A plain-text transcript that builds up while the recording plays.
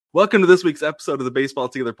Welcome to this week's episode of the Baseball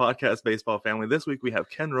Together podcast, Baseball Family. This week we have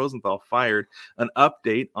Ken Rosenthal fired, an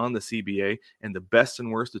update on the CBA, and the best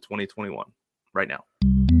and worst of 2021 right now.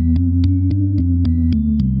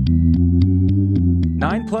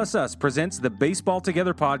 9+ Us presents the Baseball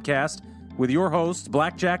Together podcast with your hosts,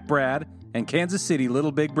 Blackjack Brad and Kansas City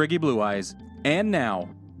Little Big Briggy Blue Eyes. And now,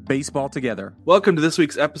 Baseball Together. Welcome to this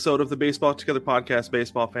week's episode of the Baseball Together podcast,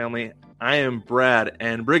 Baseball Family. I am Brad,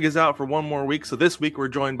 and Brig is out for one more week, so this week we're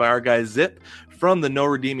joined by our guy Zip from the No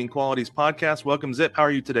Redeeming Qualities podcast. Welcome, Zip. How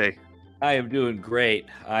are you today? I am doing great.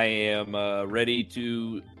 I am ready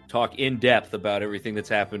to talk in depth about everything that's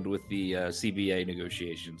happened with the CBA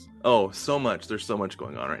negotiations. Oh, so much. There's so much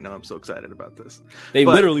going on right now. I'm so excited about this. They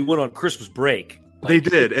literally went on Christmas break. They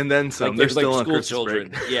did, and then some. Like they're still on school Christmas children.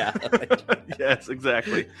 break. Yeah. Yes,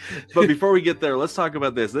 exactly. But before we get there, let's talk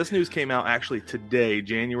about this. This news came out actually today,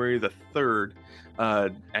 January the 3rd.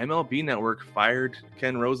 MLB Network fired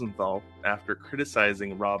Ken Rosenthal after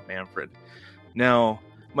criticizing Rob Manfred. Now,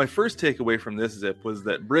 my first takeaway from this, Zip, was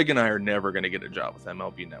that Brig and I are never going to get a job with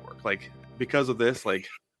MLB Network. Like, because of this,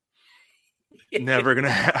 never going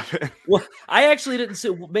to happen. Well, I actually didn't say.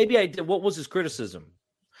 Maybe I did. What was his criticism?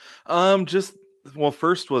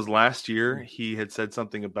 First was last year he had said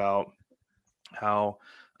something about how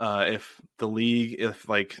if the league, if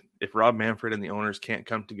Rob Manfred and the owners can't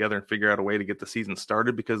come together and figure out a way to get the season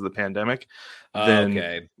started because of the pandemic,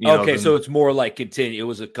 then so it's more like continue. It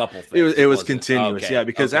was a couple things. It was continuous, okay. yeah.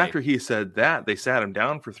 Because after he said that, they sat him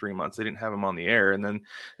down for 3 months. They didn't have him on the air, and then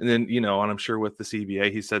and I'm sure with the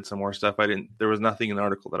CBA, he said some more stuff. There was nothing in the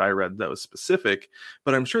article that I read that was specific,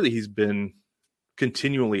 but I'm sure that he's been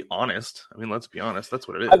continually honest. I mean, let's be honest, that's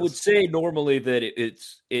what it is. I would say normally that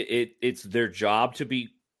it's their job to be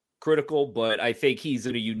critical, but I think he's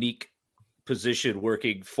in a unique position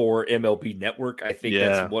working for MLB Network. I think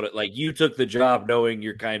that's what you took the job knowing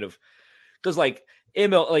you're kind of, because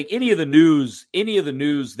any of the news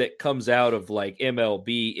that comes out of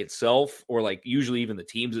MLB itself, or usually even the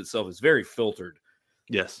teams itself, is very filtered.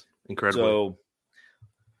 Yes, incredible. So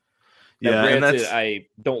yeah, granted, and that's, I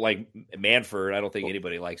don't like Manfred. I don't think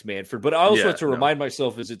anybody likes Manfred. But I also have to remind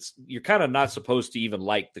myself you're kind of not supposed to even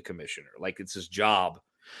like the commissioner. It's his job.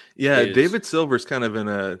 Yeah, David Silver's kind of in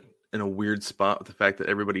a weird spot with the fact that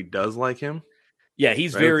everybody does like him. Yeah,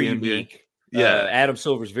 he's very unique. Yeah, Adam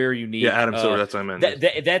Silver's very unique. Yeah, Adam Silver. That's what I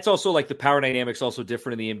meant. That's also the power dynamics also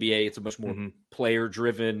different in the NBA. It's a much more player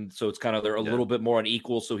driven, so it's kind of they're a little bit more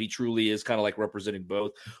unequal. So he truly is kind of representing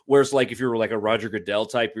both. Whereas if you're a Roger Goodell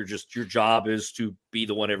type, your job is to be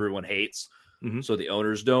the one everyone hates, so the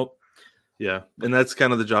owners don't. Yeah, and that's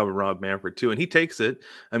kind of the job of Rob Manfred too, and he takes it.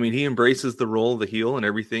 I mean, he embraces the role of the heel and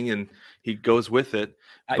everything, and he goes with it.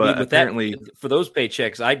 But apparently, for those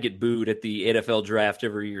paychecks, I'd get booed at the NFL draft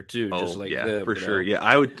every year too. For sure. Yeah,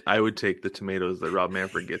 I would take the tomatoes that Rob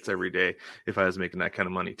Manfred gets every day if I was making that kind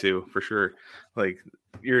of money too, for sure.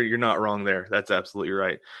 You're not wrong there. That's absolutely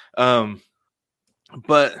right.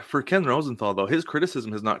 But for Ken Rosenthal, though, his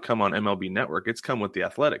criticism has not come on MLB Network. It's come with The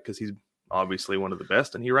Athletic, because he's obviously one of the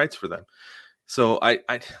best and he writes for them. So I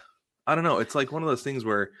don't know. It's one of those things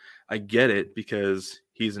where I get it because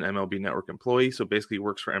he's an MLB Network employee. So basically he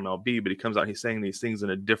works for MLB, but he comes out and he's saying these things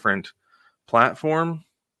in a different platform.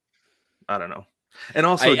 I don't know. And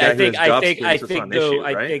also, I think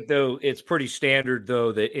it's pretty standard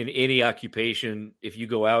though that in any occupation, if you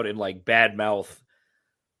go out and badmouth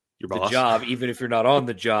your the boss job, even if you're not on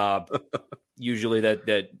the job, usually he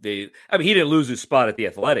didn't lose his spot at The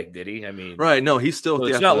Athletic, did he? I mean, right? No, he's still. So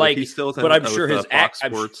it's not he's still. But I'm sure his Fox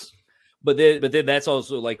Sports. But then that's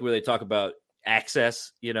also where they talk about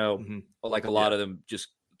access. A lot of them just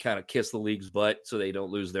kind of kiss the league's butt so they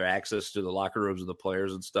don't lose their access to the locker rooms of the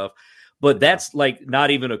players and stuff. But that's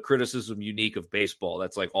not even a criticism unique of baseball.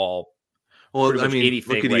 That's all. Well, I mean,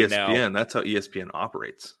 anything look at right ESPN. now. That's how ESPN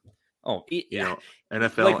operates. Oh, yeah.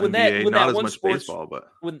 NFL, NBA, not as much baseball, but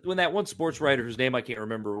when that one sports writer whose name I can't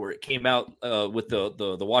remember, where it came out with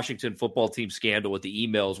the Washington football team scandal with the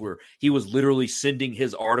emails, where he was literally sending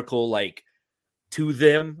his article to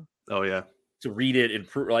them. Oh yeah, to read it and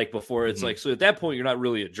before it's so at that point you're not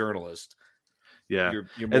really a journalist. Yeah,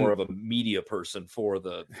 you're more of a media person for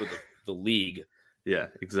the league. Yeah,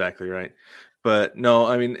 exactly right. But no,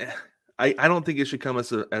 I mean, I don't think it should come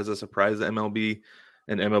as a surprise that MLB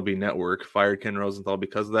and MLB Network fired Ken Rosenthal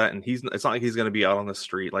because of that. And it's not like he's going to be out on the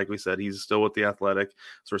street. Like we said, he's still with The Athletic,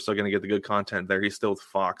 so we're still going to get the good content there. He's still with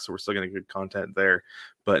Fox, so we're still going to get good content there.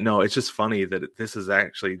 But no, it's just funny that this is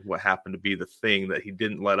actually what happened to be the thing that he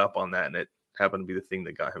didn't let up on that, and it happened to be the thing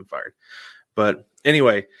that got him fired. But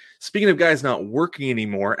anyway, speaking of guys not working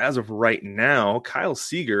anymore, as of right now, Kyle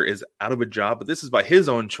Seager is out of a job, but this is by his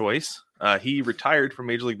own choice. He retired from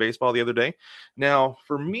Major League Baseball the other day. Now,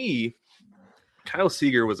 for me, Kyle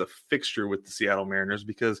Seager was a fixture with the Seattle Mariners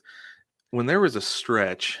because when there was a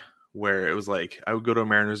stretch where it was like I would go to a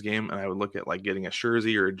Mariners game and I would look at like getting a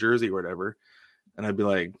jersey or a jersey or whatever, and I'd be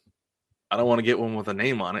like, I don't want to get one with a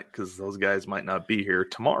name on it because those guys might not be here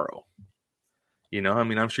tomorrow. You know, I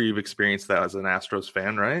mean, I'm sure you've experienced that as an Astros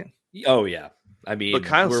fan, right? Oh, yeah. I mean, but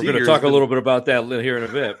Kyle we're going to talk a little bit about that here in a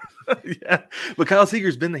bit. Yeah, but Kyle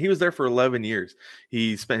Seager's he was there for 11 years.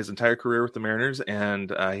 He spent his entire career with the Mariners, and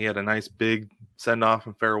he had a nice big send-off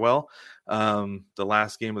and farewell the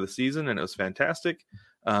last game of the season, and it was fantastic.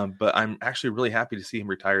 But I'm actually really happy to see him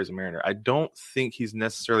retire as a Mariner. I don't think he's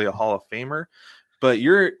necessarily a Hall of Famer, but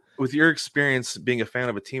with your experience being a fan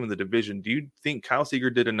of a team in the division, do you think Kyle Seager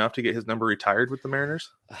did enough to get his number retired with the Mariners?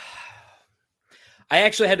 I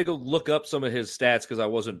actually had to go look up some of his stats because I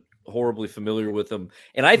wasn't horribly familiar with them.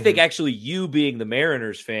 And I think actually you being the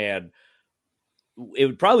Mariners fan, it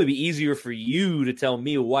would probably be easier for you to tell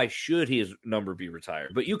me why should his number be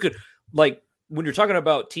retired. But you could, like, when you're talking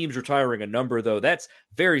about teams retiring a number, though, that's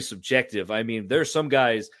very subjective. I mean, there's some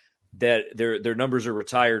guys that their numbers are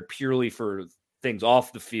retired purely for things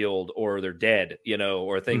off the field or they're dead, you know,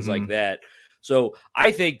 or things like that. So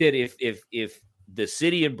I think that if the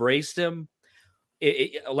city embraced him,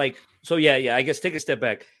 I guess take a step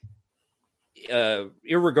back.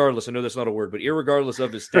 Irregardless, I know that's not a word, but irregardless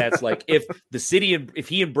of his stats, like if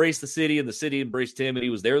he embraced the city and the city embraced him and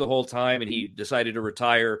he was there the whole time and he decided to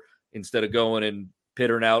retire instead of going and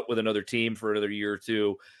pittering out with another team for another year or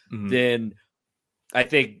two, then I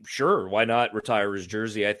think, sure, why not retire his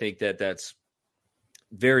jersey? I think that's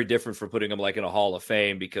very different from putting him like in a Hall of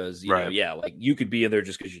Fame because, you know, like you could be in there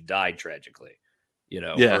just because you died tragically. You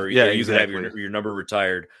know, you could have your number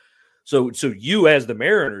retired. So you as the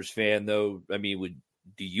Mariners fan, though, I mean,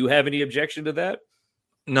 do you have any objection to that?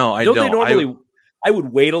 No, I don't. I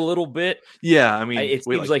would wait a little bit. Yeah, I mean, it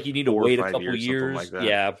seems like you need to wait a couple years. Like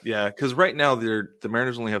that. Yeah, because right now the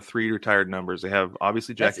Mariners only have 3 retired numbers. They have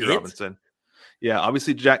obviously Jackie Robinson. Yeah,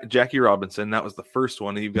 obviously Jackie Robinson. That was the first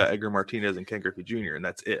one. And you've got Edgar Martinez and Ken Griffey Jr. and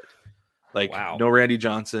that's it. Like no Randy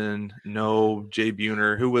Johnson, no Jay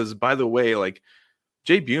Buhner, who was, by the way, like.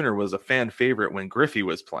 Jay Buhner was a fan favorite when Griffey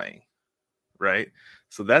was playing, right?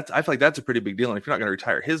 So I feel like that's a pretty big deal. And if you're not going to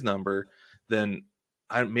retire his number, then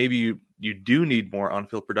maybe you do need more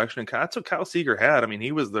on-field production. And that's what Kyle Seager had. I mean,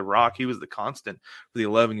 he was the rock. He was the constant for the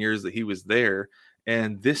 11 years that he was there.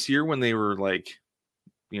 And this year when they were like,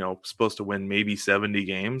 you know, supposed to win maybe 70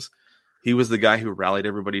 games, he was the guy who rallied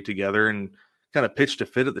everybody together and kind of pitched a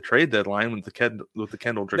fit at the trade deadline with the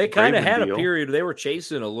Kendall Drake. They kind of had a period. They were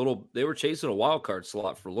chasing a wild card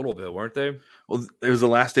slot for a little bit, weren't they? Well, it was the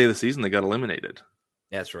last day of the season they got eliminated.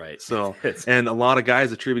 That's right. So, and a lot of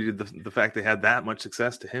guys attributed the fact they had that much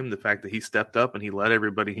success to him, the fact that he stepped up and he led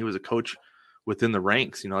everybody. He was a coach within the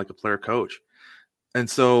ranks, you know, like a player coach. And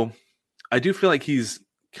so I do feel like he's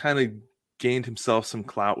kind of gained himself some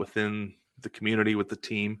clout within the community with the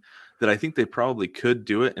team that I think they probably could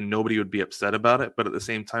do it and nobody would be upset about it. But at the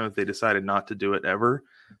same time, if they decided not to do it ever,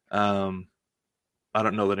 I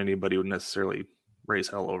don't know that anybody would necessarily raise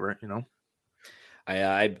hell over it, you know?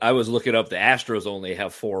 I was looking up the Astros only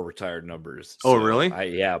have 4 retired numbers. So really?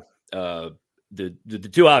 The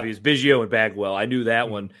two obvious, Biggio and Bagwell. I knew that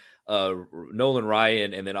one. Nolan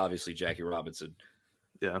Ryan and then obviously Jackie Robinson.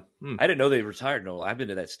 Yeah. I didn't know they retired Nolan. I've been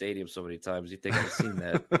to that stadium so many times. You think I've seen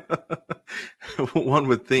that? One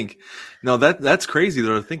would think. No, that's crazy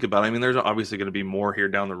though to think about. I mean, there's obviously going to be more here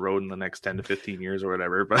down the road in the next 10 to 15 years or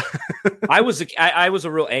whatever. But I was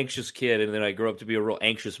a real anxious kid, and then I grew up to be a real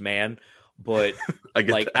anxious man. But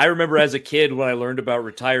I remember as a kid when I learned about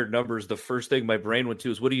retired numbers, the first thing my brain went to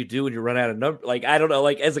is, what do you do when you run out of numbers? Like, I don't know.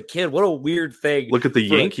 Like as a kid, what a weird thing. Look at the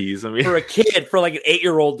Yankees. I mean, for a kid, for like an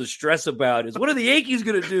 8-year-old to stress about is what are the Yankees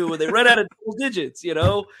going to do when they run out of double digits? You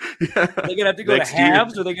know, they're going to have to go to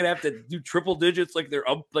halves, or they're going to have to do triple digits like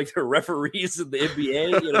they're referees in the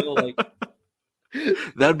NBA. You know, like.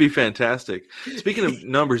 That'd be fantastic. Speaking of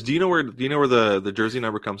numbers, do you know where the jersey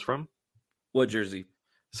number comes from? What jersey?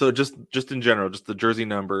 So just in general, just the jersey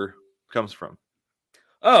number comes from.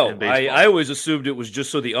 Oh, I always assumed it was just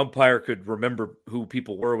so the umpire could remember who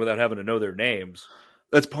people were without having to know their names.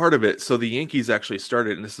 That's part of it. So the Yankees actually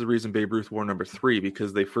started, and this is the reason Babe Ruth wore number 3,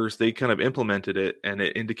 because they kind of implemented it, and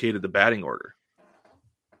it indicated the batting order.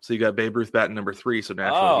 So you got Babe Ruth batting number 3, so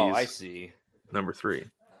naturally I see. Number 3.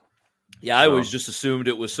 Yeah, I always just assumed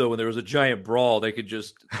it was so when there was a giant brawl, they could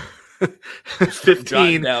just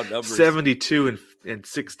 15, 72, and and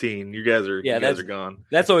 16. You guys are gone.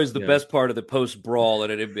 That's always the best part of the post brawl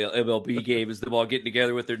at an MLB game is them all getting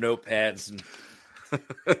together with their notepads and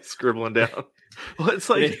scribbling down. Well, it's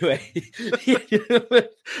like anyway.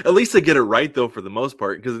 At least they get it right though for the most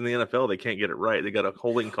part, because in the NFL they can't get it right. They got a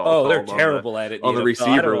holding call. Oh, they're terrible at it on the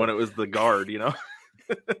receiver when it was the guard.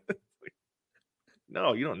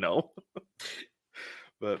 No, you don't know.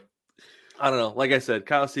 But I don't know. Like I said,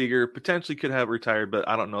 Kyle Seager potentially could have retired, but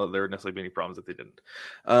I don't know that there would necessarily be any problems if they didn't.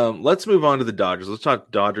 Let's move on to the Dodgers. Let's talk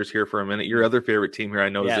Dodgers here for a minute. Your other favorite team here, I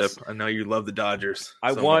know, yes. Zip. I know you love the Dodgers.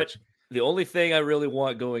 Much. The only thing I really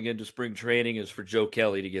want going into spring training is for Joe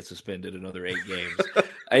Kelly to get suspended another 8 games.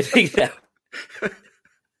 I think that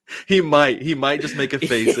he might just make a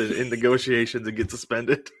face in negotiations and get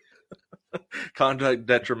suspended. Conduct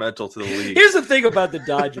detrimental to the league. Here's the thing about the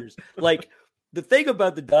Dodgers. The thing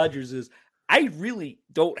about the Dodgers is I really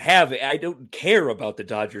don't I don't care about the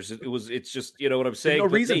Dodgers. It's just, you know what I'm saying?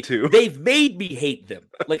 There's no reason to. They've made me hate them.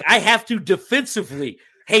 I have to defensively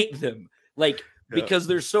hate them. Because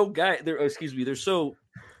they're so they're so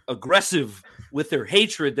aggressive with their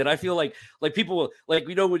hatred that I feel like people when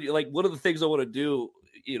one of the things I want to do,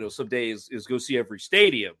 some days is go see every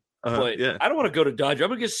stadium. But I don't want to go to Dodger. I'm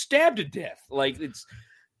gonna get stabbed to death. It's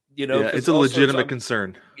a legitimate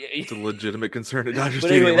concern. It's a legitimate concern at Dodger But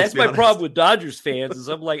Stadium. Anyway, that's my problem with Dodgers fans is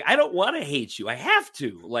I'm like, I don't want to hate you. I have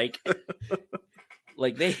to.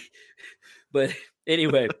 But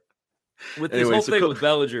anyway, with this whole thing with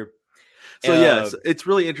Bellinger. So yes, it's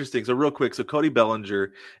really interesting. So real quick, so Cody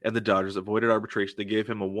Bellinger and the Dodgers avoided arbitration. They gave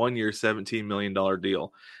him a 1-year, $17 million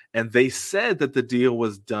deal. And they said that the deal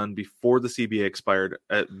was done before the CBA expired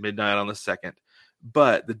at midnight on the 2nd.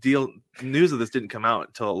 But the news of this didn't come out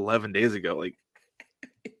until 11 days ago. I'm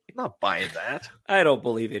not buying that. I don't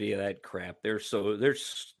believe any of that crap.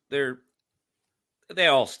 They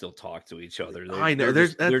all still talk to each other. I know.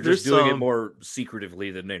 They're just doing it more secretively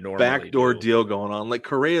than they normally backdoor do. Deal going on.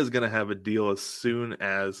 Correa is going to have a deal as soon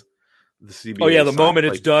as the CBA. Oh yeah, the moment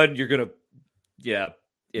it's done, you're going to. Yeah.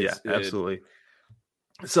 Absolutely.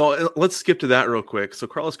 So let's skip to that real quick. So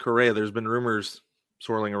Carlos Correa, there's been rumors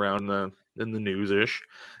swirling around in the news-ish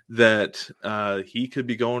that he could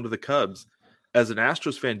be going to the Cubs. As an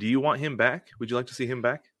Astros fan, do you want him back? Would you like to see him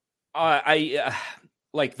back?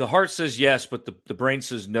 The heart says yes, but the brain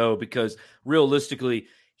says no, because realistically,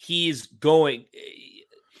 he's going.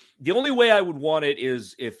 The only way I would want it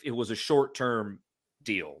is if it was a short-term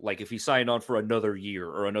deal, if he signed on for another year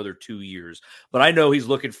or another 2 years. But I know he's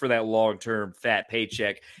looking for that long-term fat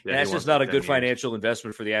paycheck, and that's just not a good financial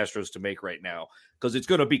investment for the Astros to make right now, because it's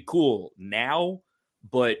going to be cool now.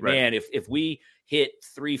 But man, if we hit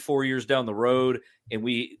 3-4 years down the road and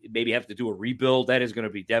we maybe have to do a rebuild, that is going to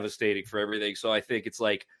be devastating for everything. So I think it's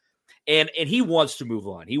and he wants to move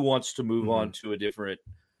on. He wants to move on to a different,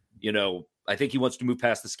 I think he wants to move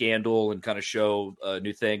past the scandal and kind of show a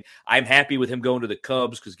new thing. I'm happy with him going to the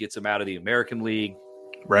Cubs because it gets him out of the American League.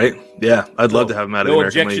 Right. Yeah. I'd love to have him out of the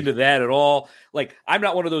American League. No objection to that at all. I'm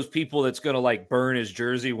not one of those people that's going to burn his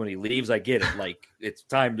jersey when he leaves. I get it. It's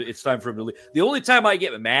time for him to leave. The only time I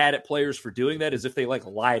get mad at players for doing that is if they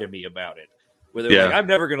lie to me about it. Where they're I'm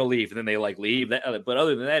never going to leave. And then they leave. But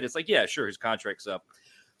other than that, it's yeah, sure. His contract's up.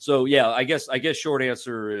 So yeah, I guess short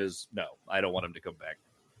answer is no, I don't want him to come back.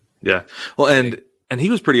 Yeah. Well, and he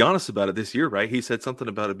was pretty honest about it this year, right? He said something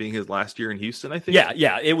about it being his last year in Houston, I think.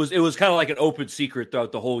 Yeah. It was kind of like an open secret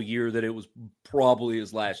throughout the whole year that it was probably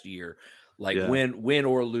his last year. Win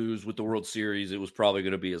or lose with the World Series, it was probably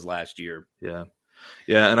going to be his last year. Yeah.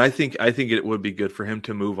 Yeah, and I think it would be good for him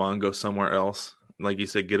to move on, go somewhere else. Like you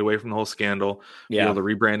said, get away from the whole scandal, be able to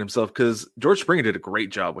rebrand himself, because George Springer did a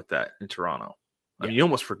great job with that in Toronto. I mean, you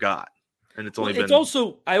almost forgot. And it's only It's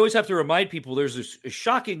also, I always have to remind people, there's a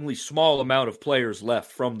shockingly small amount of players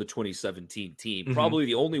left from the 2017 team. Mm-hmm. Probably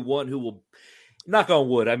the only one who will, knock on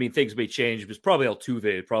wood, I mean, things may change, but it's probably Altuve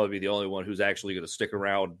would probably be the only one who's actually going to stick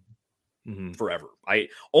around forever.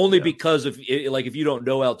 Because of, if you don't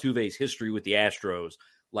know Altuve's history with the Astros,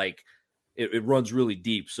 it runs really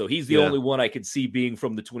deep. So he's the only one I could see being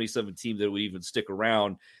from the 2017 that would even stick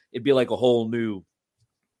around. It'd be like a whole new,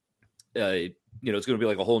 it's going to be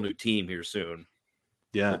like a whole new team here soon.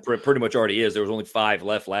 Yeah. It pretty much already is. There was only 5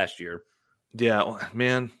 left last year. Yeah, well,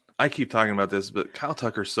 man, I keep talking about this, but Kyle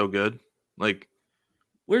Tucker's so good.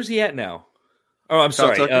 Where's he at now? Oh, I'm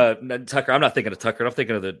sorry. Tucker. I'm not thinking of Tucker. I'm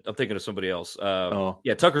thinking of somebody else.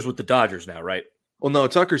 Yeah, Tucker's with the Dodgers now, right? Well, no,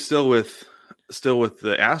 Tucker's still with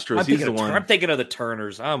the Astros. He's the one. I'm thinking of the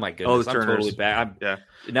Turners. Oh my goodness, I'm totally bad.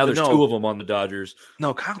 Now there's 2 of them on the Dodgers.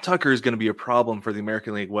 No, Kyle Tucker is going to be a problem for the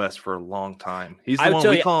American League West for a long time. He's the one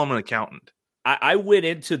we call him an accountant. I went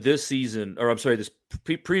into this season, or I'm sorry, this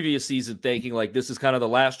previous season thinking like this is kind of the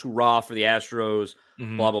last hurrah for the Astros,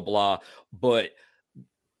 blah, blah, blah.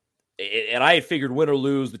 And I had figured win or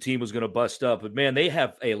lose, the team was going to bust up. But, man, they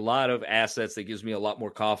have a lot of assets that gives me a lot more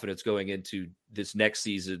confidence going into this next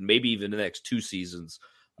season, maybe even the next 2 seasons,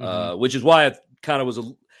 which is why I kind of was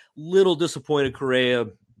a little disappointed Correa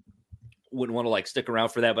wouldn't want to, like, stick around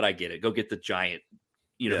for that. But I get it. Go get the giant.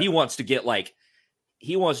 He wants to get, like,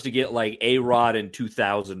 A-Rod in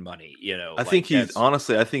 2000 money, I think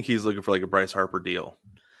he's looking for like a Bryce Harper deal.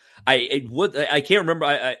 I can't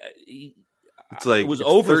remember. It's like it was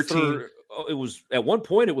over 13. It was at one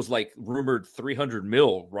point it was like rumored 300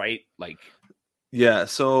 mil, right? Like, yeah.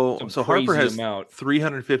 So Harper has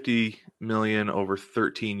 350 million over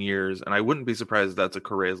 13 years, and I wouldn't be surprised if that's what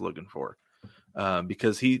Correa is looking for,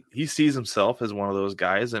 because he sees himself as one of those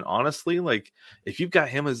guys. And honestly, like if you've got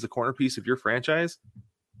him as the corner piece of your franchise,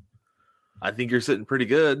 I think you're sitting pretty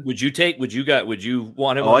good. Would you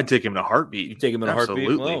want him? Oh, I'd take him in a heartbeat. You take him in a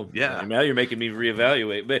heartbeat? Well, yeah. Now you're making me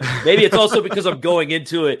reevaluate. But maybe it's also because I'm going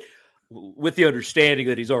into it with the understanding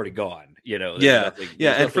that he's already gone. Yeah.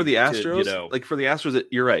 And for the Astros, like for the Astros,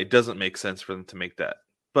 you're right. It doesn't make sense for them to make that.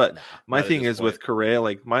 But my thing is with Correa,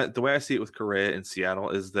 like the way I see it with Correa in Seattle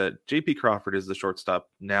is that J.P. Crawford is the shortstop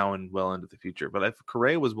now and well into the future. But if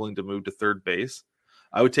Correa was willing to move to third base,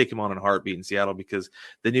 I would take him on a heartbeat in Seattle, because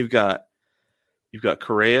then you've got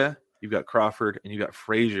Correa, you've got Crawford, and you've got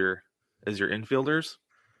Frazier as your infielders.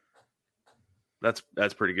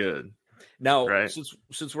 That's pretty good. Now, right?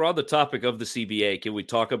 since we're on the topic of the CBA, can we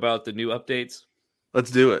talk about the new updates?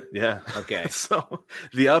 Let's do it. Yeah. Okay. So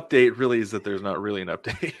the update really is that there's not really an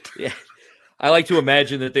update. Yeah. I like to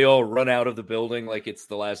imagine that they all run out of the building like it's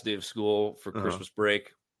the last day of school for Christmas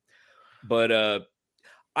break. But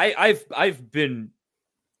I've been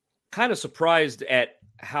kind of surprised at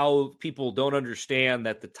how people don't understand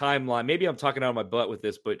that the timeline. Maybe I'm talking out of my butt with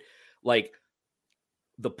this, but like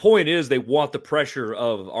the point is they want the pressure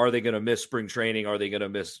of, are they going to miss spring training? Are they going to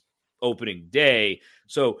miss opening day?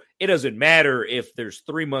 So it doesn't matter if there's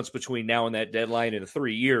 3 months between now and that deadline. In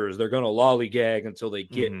 3 years, they're going to lollygag until they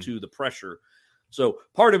get to the pressure. So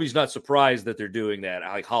part of me's not surprised that they're doing that,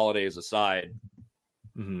 like holidays aside.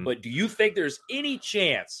 But do you think there's any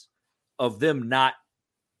chance of them not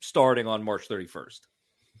starting on March 31st?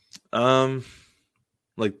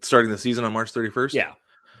 Like starting the season on March 31st? Yeah.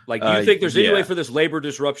 Like, do you think there's any way for this labor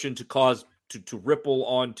disruption to cause to ripple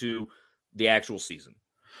onto the actual season?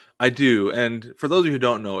 I do. And for those of you who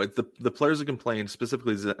don't know, it's the players who complained,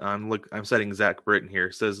 specifically, I'm citing Zach Britton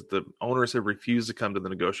here, says that the owners have refused to come to the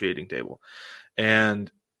negotiating table.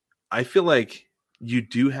 And I feel like you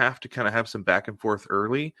do have to kind of have some back and forth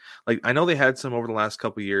early. Like, I know they had some over the last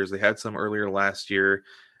couple of years. They had some earlier last year.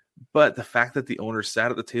 But the fact that the owners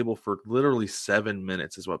sat at the table for literally 7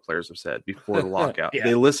 minutes is what players have said before the lockout.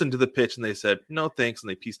 They listened to the pitch and they said, no, thanks. And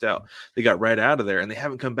they pieced out. They got right out of there and they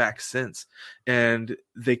haven't come back since. And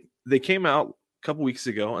they came out a couple weeks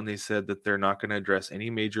ago and they said that they're not going to address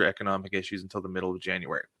any major economic issues until the middle of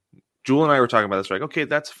January. Jewel and I were talking about this. Like, okay,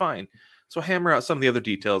 that's fine. So hammer out some of the other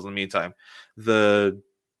details in the meantime. The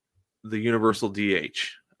universal DH,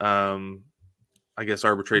 I guess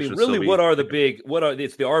arbitration. Really,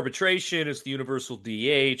 it's the arbitration, it's the universal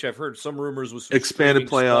DH. I've heard some rumors with some expanded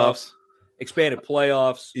playoffs.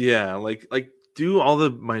 Yeah, like do all the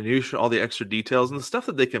minutia, all the extra details, and the stuff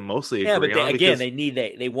that they can mostly agree on. Again,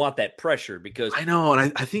 they want that pressure, because I know,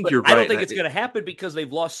 and I think you're right. I don't think it's going to happen because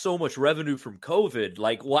they've lost so much revenue from COVID.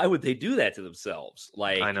 Like, why would they do that to themselves?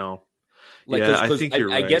 Like, I know. Like, yeah, I think you're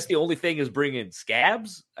right. I guess the only thing is bringing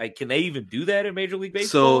scabs. Can they even do that in Major League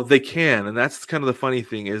Baseball? So they can, and that's kind of the funny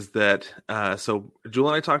thing is that. So Jewel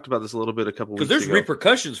and I talked about this a little bit a couple weeks ago. Because there's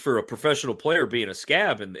repercussions for a professional player being a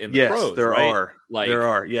scab in the pros. Yes, there right? are. There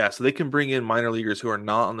are. Yeah, so they can bring in minor leaguers who are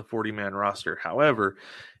not on the 40-man roster. However,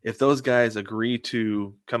 if those guys agree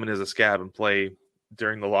to come in as a scab and play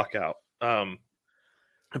during the lockout,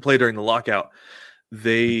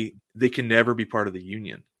 they can never be part of the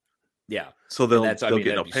union. Yeah. So they'll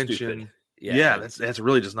get no pension. Stupid. Yeah, that's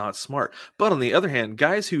really just not smart. But on the other hand,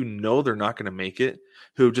 guys who know they're not going to make it,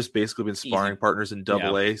 who have just basically been sparring partners in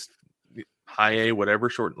AA, high A, whatever,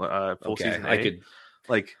 short full season A,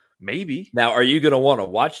 maybe. Now, are you going to want to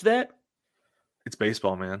watch that? It's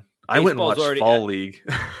baseball, man. I went and watched Fall League.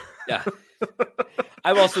 Yeah.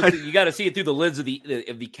 I've also you got to see it through the lens of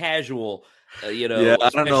the casual. Yeah, I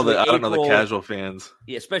don't know the casual fans.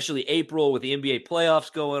 Yeah, especially April with the NBA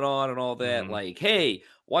playoffs going on and all that. Like, hey,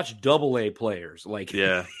 watch AA players. Like,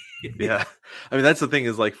 yeah. I mean, that's the thing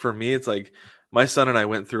is, like, for me, it's like My son and I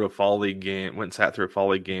went through a fall league game, went and sat through a fall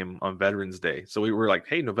league game on Veterans Day. So we were like,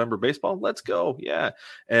 hey, November baseball, let's go. Yeah.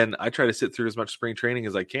 And I try to sit through as much spring training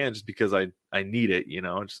as I can just because I need it,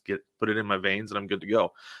 just put it in my veins and I'm good to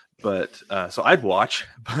go. But so I'd watch,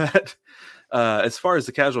 but as far as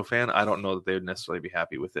the casual fan, I don't know that they would necessarily be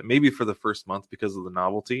happy with it. Maybe for the first month because of the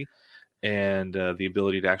novelty and the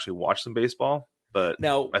ability to actually watch some baseball. But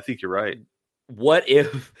now I think you're right. What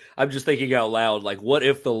if, I'm just thinking out loud, like what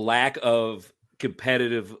if the lack of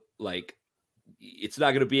competitive, like it's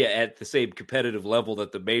not going to be at the same competitive level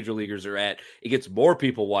that the major leaguers are at. It gets more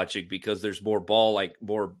people watching because there's more ball, like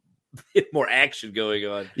more action going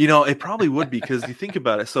on. It probably would be because you think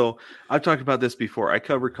about it. So I've talked about this before. I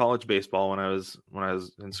covered college baseball when I was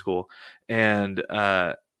in school, and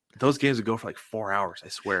those games would go for like 4 hours. I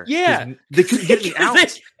swear. Yeah, they couldn't get any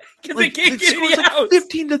outs. They can't get any outs.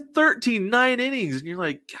 15-13, 9 innings, and you're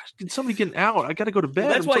like, gosh, can somebody get an out? I got to go to bed.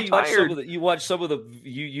 Well, that's why you watch some of the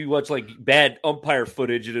you watch like bad umpire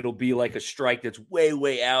footage, and it'll be like a strike that's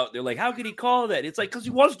way out. They're like, how can he call that? It's like because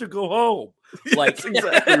he wants to go home. Like that's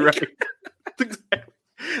exactly right.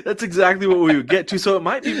 That's exactly what we would get to. So it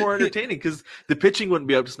might be more entertaining because the pitching wouldn't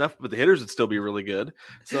be up to snuff, but the hitters would still be really good.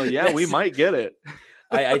 So yeah, we might get it.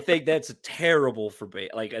 I think that's a terrible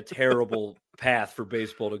path for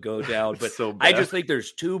baseball to go down. But so I just think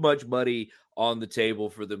there's too much money on the table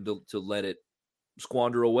for them to let it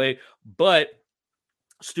squander away. But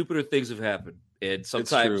stupider things have happened. And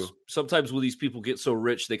sometimes when these people get so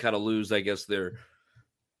rich, they kind of lose, I guess, I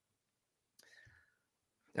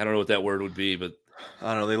don't know what that word would be, but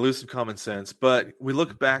I don't know. They lose some common sense. But we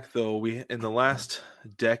look back, though, in the last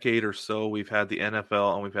decade or so, we've had the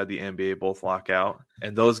NFL and we've had the NBA both lock out.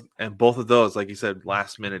 And both of those, like you said,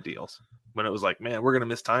 last minute deals. When it was like, man, we're going to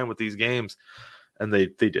miss time with these games. And they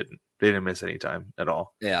didn't. They didn't miss any time at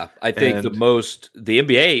all. Yeah. I think the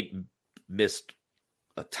NBA missed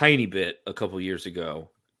a tiny bit a couple years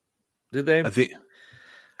ago. Did they? I think.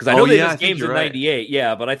 Because I know they missed games in '98,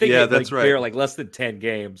 yeah, but I think that's right. They're like less than 10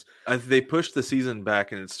 games. They pushed the season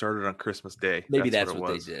back, and it started on Christmas Day. Maybe that's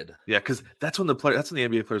what they did. Yeah, because that's when the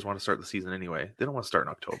NBA players want to start the season anyway. They don't want to start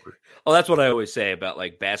in October. Oh, that's what I always say about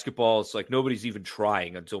like basketball. It's like nobody's even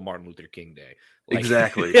trying until Martin Luther King Day. Like,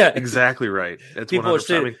 exactly. Yeah, exactly right. That's people are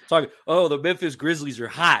talking. Oh, the Memphis Grizzlies are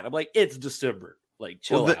hot. I'm like, it's December. Like,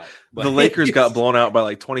 chill out. The Lakers got blown out by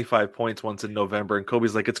like 25 points once in November, and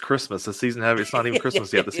Kobe's like, it's Christmas. The season it's not even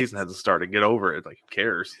Christmas yet. The season hasn't started. Get over it. Like, who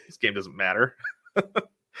cares? This game doesn't matter.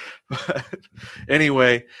 But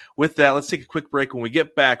anyway, with that, let's take a quick break. When we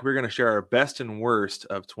get back, we're going to share our best and worst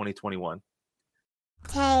of 2021.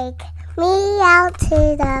 Take me out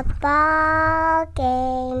to the ball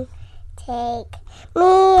game. Take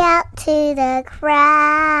me out to the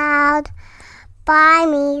crowd. Buy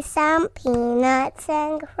me some peanuts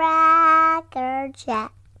and Cracker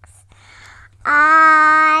Jacks.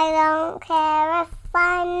 I don't care if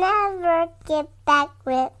I never get back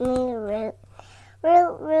with me.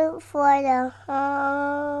 Root for the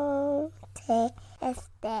home team. If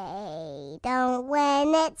they don't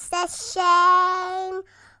win, it's a shame.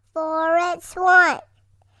 For it's 1,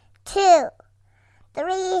 2,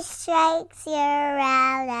 3 strikes, you're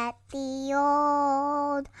out at the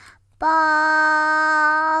old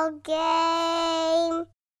ball game.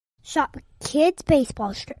 Shop kids'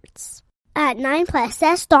 baseball shirts at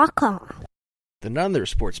 9plusS.com. The None Other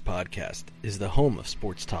Sports Podcast is the home of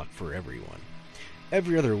sports talk for everyone.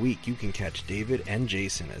 Every other week, you can catch David and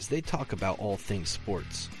Jason as they talk about all things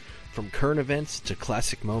sports, from current events to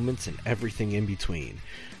classic moments and everything in between.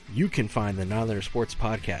 You can find the None Other Sports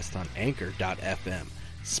Podcast on Anchor.fm,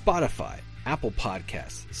 Spotify, Apple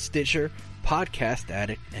Podcasts, Stitcher, Podcast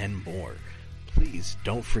Addict, and more. Please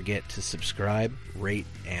don't forget to subscribe, rate,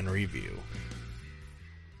 and review.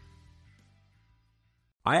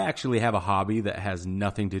 I actually have a hobby that has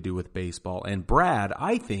nothing to do with baseball, and Brad,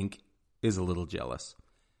 I think, is a little jealous.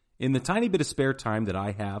 In the tiny bit of spare time that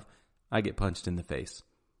I have, I get punched in the face.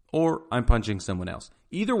 Or I'm punching someone else.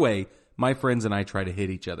 Either way, my friends and I try to hit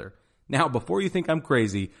each other. Now, before you think I'm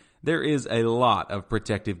crazy, there is a lot of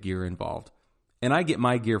protective gear involved. And I get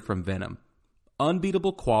my gear from Venom.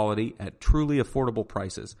 Unbeatable quality at truly affordable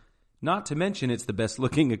prices. Not to mention it's the best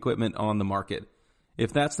looking equipment on the market.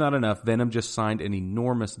 If that's not enough, Venom just signed an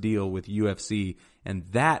enormous deal with UFC, and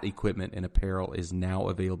that equipment and apparel is now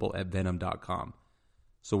available at Venom.com.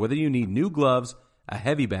 So whether you need new gloves, a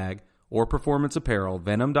heavy bag, or performance apparel,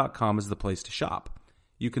 Venom.com is the place to shop.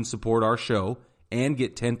 You can support our show and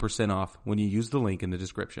get 10% off when you use the link in the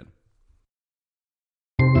description.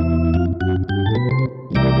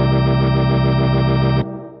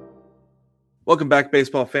 Welcome back,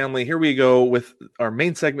 baseball family. Here we go with our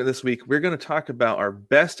main segment this week. We're going to talk about our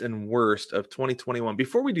best and worst of 2021.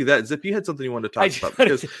 Before we do that, Zip, you had something you wanted to talk about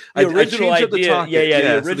because the original I changed idea, up the topic.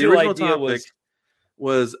 The original idea topic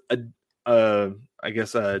was I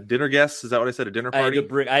guess a dinner guest. Is that what I said? A dinner party?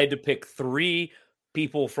 I had to pick 3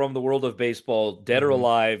 people from the world of baseball, dead or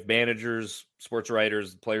alive, managers, sports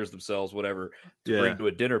writers, players themselves, whatever, to bring to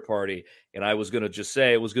a dinner party. And I was going to just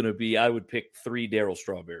say it was going to be, I would pick 3 Darryl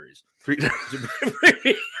Strawberries. 3.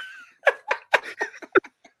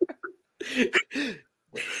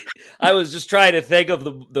 I was just trying to think of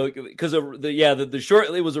the short.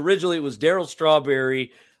 It was Darryl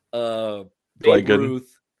Strawberry, Babe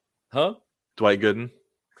Ruth, Dwight Gooden.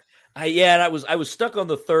 And I was stuck on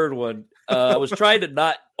the third one. I was trying to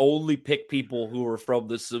not only pick people who were from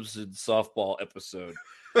the Simpsons softball episode,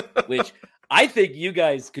 which I think you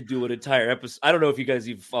guys could do an entire episode. I don't know if you guys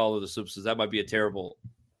even follow the Simpsons. That might be a terrible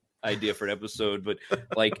idea for an episode, but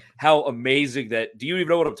like how amazing that. Do you even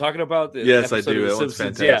know what I'm talking about? Yes, I do. That one's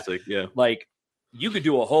fantastic. Yeah. Like you could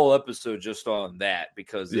do a whole episode just on that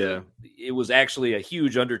because it was actually a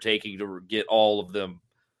huge undertaking to get all of them.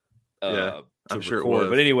 I'm sure it was.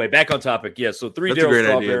 But anyway, back on topic. Yeah, so 3 Darryl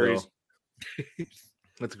Strawberries.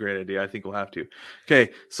 That's a great idea. I think we'll have to.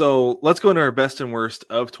 Okay, so let's go into our best and worst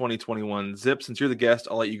of 2021. Zip, since you're the guest,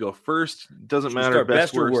 I'll let you go first. Doesn't matter.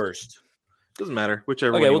 Best or worst. Doesn't matter.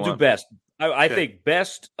 Whichever. Okay, we'll do best. I think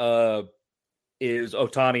best is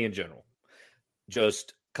Ohtani in general.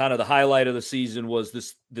 Just kind of the highlight of the season was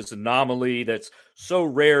this anomaly that's so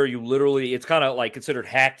rare. It's kind of like considered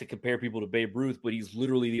hack to compare people to Babe Ruth, but he's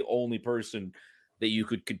literally the only person that you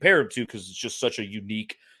could compare him to because it's just such a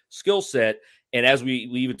unique skill set. And as we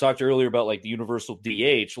even talked earlier about like the universal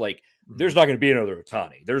DH, like there's not going to be another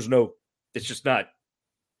Ohtani. It's just not.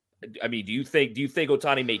 I mean, do you think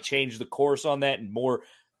Ohtani may change the course on that and more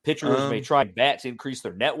pitchers may try and bat to increase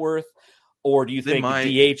their net worth? Or do you think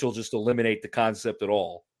the DH will just eliminate the concept at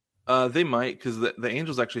all? They might, because the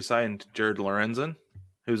Angels actually signed Jared Lorenzen,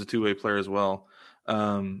 who's a two-way player as well.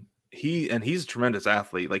 He's a tremendous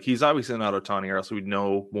athlete. Like he's obviously not Ohtani, or else we'd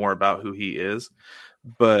know more about who he is.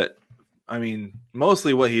 But I mean,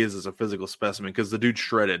 mostly what he is a physical specimen because the dude's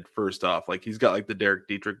shredded. First off, like he's got like the Derek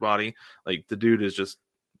Dietrich body. Like the dude is just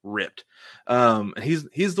ripped.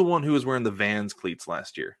 He's the one who was wearing the Vans cleats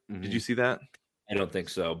last year. Mm-hmm. Did you see that? I don't think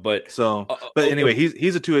so, but anyway,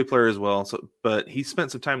 he's a two-way player as well. So, but he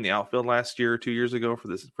spent some time in the outfield last year, 2 years ago for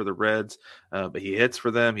the Reds. But he hits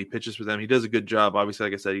for them, he pitches for them, he does a good job. Obviously,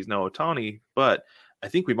 like I said, he's no Ohtani, but I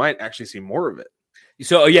think we might actually see more of it.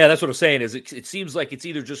 So yeah, that's what I'm saying. Is it seems like it's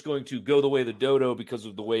either just going to go the way of the dodo because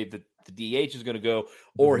of the way that the DH is going to go,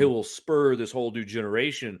 or he will spur this whole new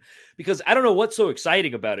generation. Because I don't know what's so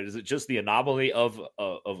exciting about it. Is it just the anomaly of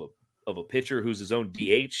a pitcher who's his own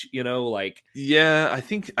DH, like I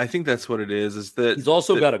think that's what it is that he's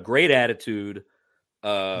also got a great attitude,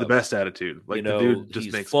 the best attitude. Like the dude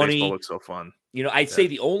just makes funny. Baseball look so fun. I'd say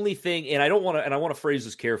the only thing, and I want to phrase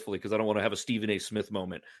this carefully because I don't want to have a Stephen A. Smith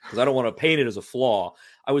moment because I don't want to paint it as a flaw.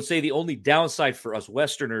 I would say the only downside for us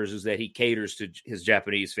Westerners is that he caters to his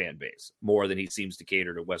Japanese fan base more than he seems to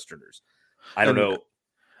cater to Westerners. I don't know.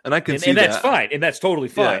 And I can see and that's that. fine, and that's totally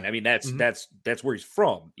fine. Yeah. I mean, that's where he's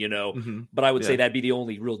from, Mm-hmm. But I would say that'd be the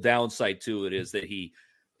only real downside to it is that he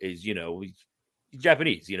is, he's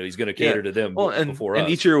Japanese. He's going to cater to them before us. And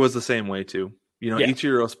Ichiro was the same way too.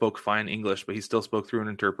 Ichiro spoke fine English, but he still spoke through an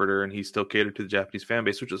interpreter, and he still catered to the Japanese fan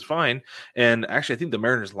base, which was fine. And actually, I think the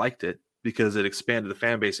Mariners liked it because it expanded the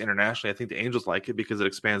fan base internationally. I think the Angels like it because it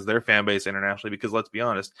expands their fan base internationally. Because let's be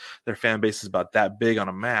honest, their fan base is about that big on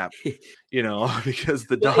a map, because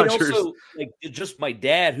the Dodgers. Also, just my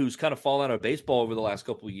dad, who's kind of fallen out of baseball over the last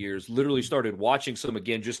couple of years, literally started watching some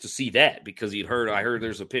again just to see that because I heard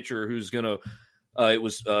there's a pitcher who's gonna. It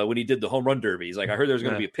was when he did the home run derby. He's like, I heard there's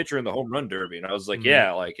going to be a pitcher in the home run derby, and I was like,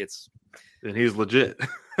 yeah, like it's. And he's legit.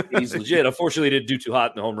 He's legit. Unfortunately, he didn't do too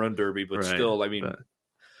hot in the home run derby, but still, I mean.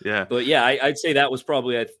 But I'd say that was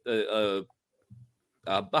probably a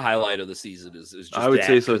highlight of the season. Is just I would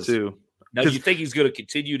say so too. Now, do you think he's going to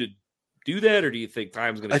continue to do that, or do you think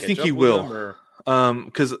time's going to? I think he will.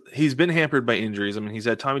 Because he's been hampered by injuries. I mean, he's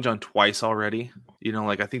had Tommy John twice already.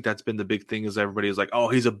 I think that's been the big thing is everybody is like, oh,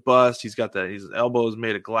 he's a bust. He's got his elbows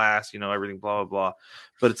made of glass. Everything, blah blah blah.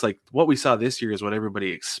 But it's like what we saw this year is what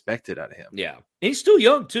everybody expected out of him. Yeah, and he's still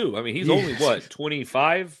young too. I mean, he's only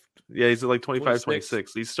 25. Yeah, he's like 25,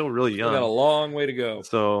 26. He's still really young. Got a long way to go.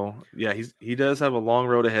 So, yeah, he does have a long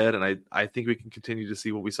road ahead, and I think we can continue to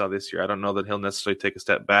see what we saw this year. I don't know that he'll necessarily take a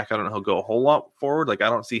step back. I don't know he'll go a whole lot forward. Like, I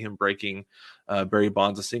don't see him breaking Barry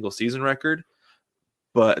Bonds' single-season record.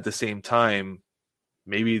 But at the same time,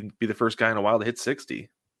 maybe be the first guy in a while to hit 60.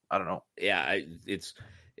 I don't know. Yeah, it's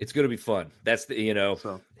going to be fun. That's the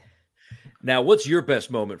So. Now, what's your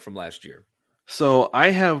best moment from last year? So I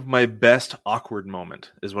have my best awkward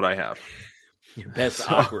moment is what I have. Your best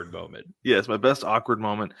awkward moment. Yes, my best awkward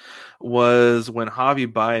moment was when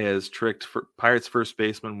Javi Baez tricked Pirates first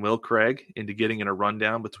baseman Will Craig into getting in a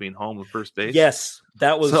rundown between home and first base. Yes,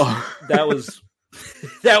 that was that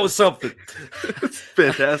was something. It's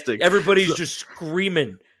fantastic. Everybody's just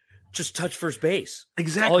screaming, just touch first base.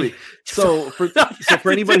 Exactly. So for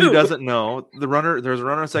anybody who doesn't know, there's a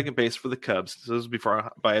runner on second base for the Cubs. So this was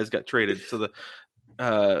before Baez got traded. So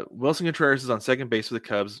the Wilson Contreras is on second base for the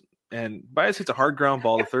Cubs. And Baez hits a hard ground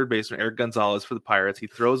ball to third baseman Eric Gonzalez for the Pirates. He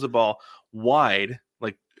throws the ball wide,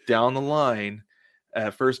 like down the line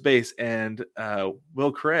at first base. And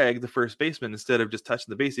Will Craig, the first baseman, instead of just touching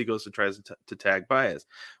the base, he goes and tries to tag Baez.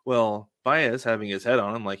 Well, Baez, having his head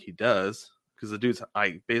on him like he does, because the dude's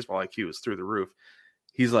baseball IQ is through the roof,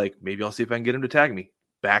 he's like, maybe I'll see if I can get him to tag me.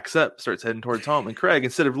 Backs up, starts heading towards home. And Craig,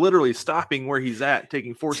 instead of literally stopping where he's at,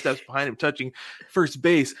 taking 4 steps behind him, touching first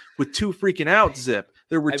base with 2 freaking outs, Zip.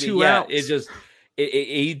 There were 2 outs.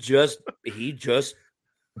 He just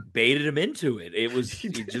baited him into it. He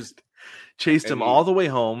just chased him all the way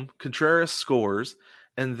home. Contreras scores.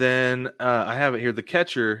 And then I have it here. The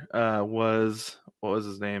catcher was, what was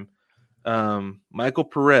his name? Michael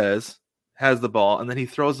Perez has the ball, and then he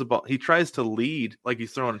throws the ball. He tries to lead like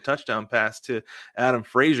he's throwing a touchdown pass to Adam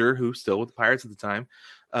Frazier, who's still with the Pirates at the time,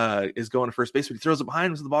 is going to first base, but he throws it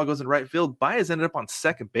behind him, so the ball goes in right field. Baez ended up on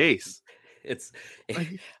second base. It's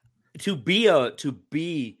to be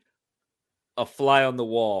a fly on the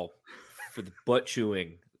wall for the butt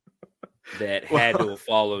chewing that had to have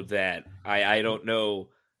followed that. I don't know.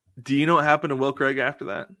 Do you know what happened to Will Craig after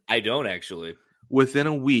that? I don't actually. Within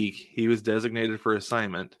a week, he was designated for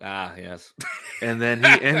assignment. Ah, yes. And then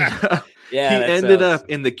he ended up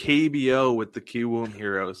in the KBO with the Kiwoom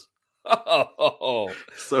Heroes. Oh,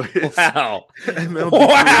 so wow! Could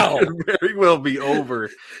very well be over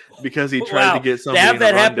because he tried to get something. To have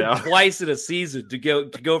that happen twice in a season, to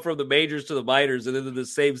go from the majors to the minors, and then in the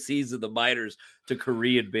same season, the minors to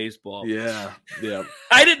Korean baseball. Yeah.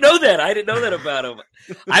 I didn't know that about him.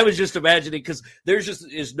 I was just imagining, because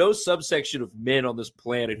there's no subsection of men on this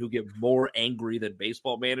planet who get more angry than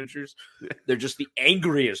baseball managers. They're just the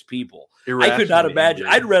angriest people. I could not imagine.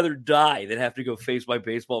 Angry. I'd rather die than have to go face my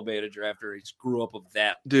baseball manager after he screw up of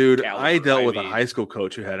that. Dude, I dealt with a high school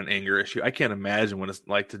coach who had an anger issue. I can't imagine what it's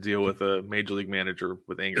like to deal with a major league manager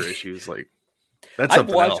with anger issues. Like, that's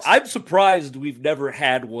something else. I'm surprised we've never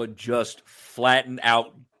had one just flatten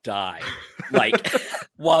out die, like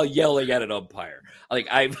while yelling at an umpire. Like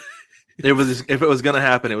if it was going to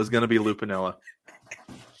happen, it was going to be Lou Piniella.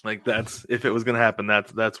 Like if it was going to happen,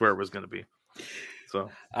 that's where it was going to be. So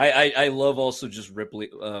I love also just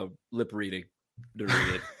lip reading during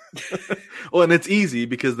it. Well, and it's easy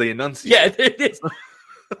because they enunciate. Yeah, it is.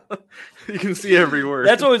 You can see every word.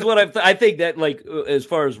 That's always what I think that, like, as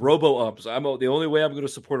far as robo-umps, the only way I'm going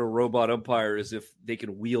to support a robot umpire is if they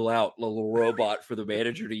can wheel out a little robot for the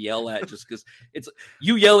manager to yell at, just because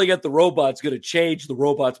you yelling at the robot's going to change the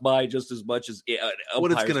robot's mind just as much as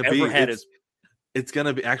what it's going to be. It's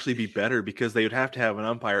going to actually be better because they would have to have an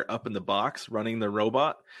umpire up in the box running the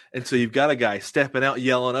robot. And so you've got a guy stepping out,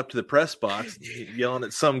 yelling up to the press box, yelling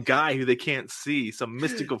at some guy who they can't see, some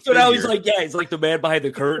mystical figure. So now he's like the man behind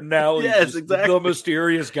the curtain now. Yes, exactly. The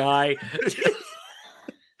mysterious guy.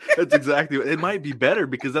 That's exactly what it might be better,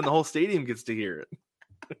 because then the whole stadium gets to hear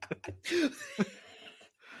it.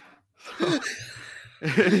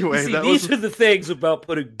 Anyway, these are the things about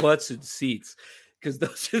putting butts in seats. Because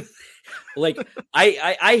those are like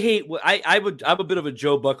I hate. I'm a bit of a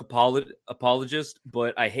Joe Buck apologist,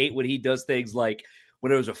 but I hate when he does things like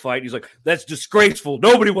when there was a fight, he's like, "That's disgraceful.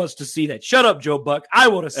 Nobody wants to see that. Shut up, Joe Buck. I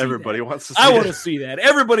want to see. Everybody that. wants to. See I want to see that.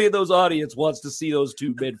 Everybody in those audience wants to see those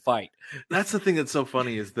two men fight." That's the thing that's so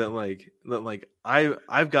funny is that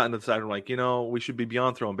I've gotten to the side where we should be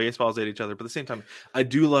beyond throwing baseballs at each other, but at the same time, I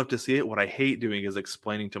do love to see it. What I hate doing is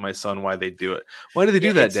explaining to my son why they do it. Why do they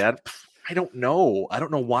do that, Dad? I don't know. I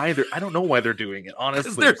don't know why they're doing it,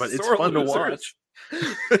 honestly, but it's fun to watch.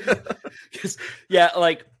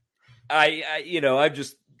 Like I'm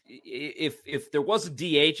just, if there wasn't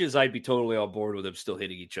DHs, I'd be totally on board with them still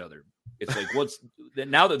hitting each other. It's like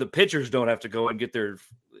now that the pitchers don't have to go and get their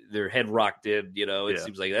head rocked in, it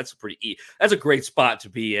seems like that's a great spot to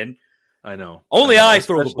be in. I know. Only I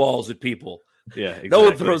throw the balls at people. Yeah, exactly. No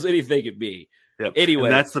one throws anything at me. Yep. Anyway,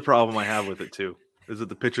 and that's the problem I have with it too. is that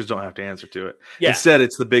the pitchers don't have to answer to it. Yeah. Instead,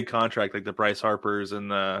 it's the big contract like the Bryce Harpers and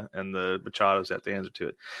the Machados have to answer to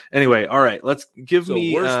it. Anyway, all right, let's give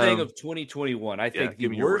me worst thing of 2021. I think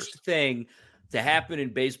the worst thing to happen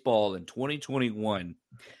in baseball in 2021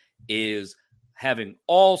 is having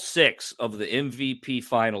all 6 of the MVP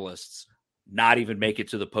finalists not even make it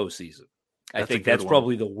to the postseason. I think that's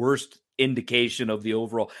probably the worst indication of the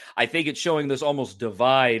overall. I think it's showing this almost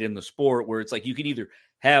divide in the sport where it's like you can either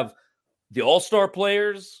have the all-star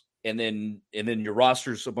players and then your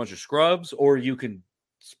roster's a bunch of scrubs, or you can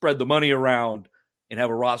spread the money around and have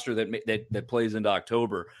a roster that plays into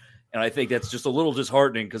October. And I think that's just a little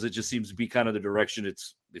disheartening because it just seems to be kind of the direction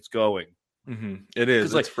it's going. Mm-hmm. It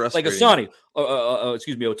is. It's frustrating. Like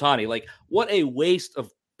Ohtani. Like, what a waste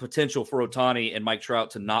of potential for Ohtani and Mike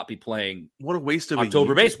Trout to not be playing. What a waste of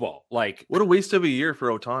October baseball. Like, what a waste of a year for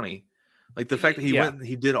Ohtani. Like the fact that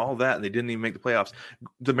he did all that and they didn't even make the playoffs.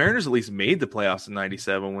 The Mariners at least made the playoffs in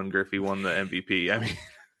 '97 when Griffey won the MVP. I mean,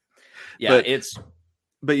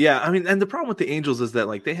 but I mean, and the problem with the Angels is that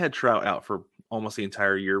like they had Trout out for almost the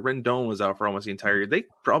entire year. Rendon was out for almost the entire year. They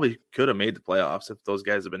probably could have made the playoffs if those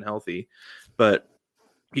guys had been healthy, but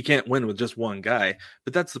you can't win with just one guy.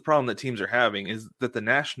 But that's the problem that teams are having is that the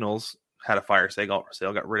Nationals had a fire sale,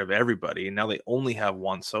 got rid of everybody, and now they only have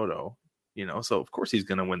Juan Soto. You know, so of course he's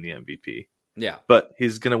going to win the MVP. Yeah, but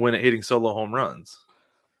he's going to win it hitting solo home runs.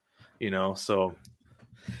 You know, so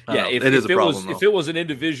if it was an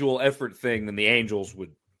individual effort thing, then the Angels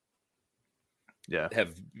would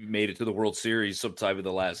have made it to the World Series sometime in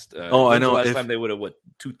the last. I know. Last time they would have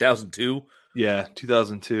 2002. Yeah,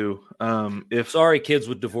 2002. Sorry, kids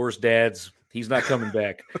with divorced dads, he's not coming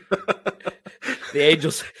back. The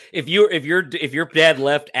Angels, if your dad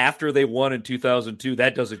left after they won in 2002,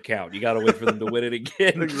 that doesn't count. You got to wait for them to win it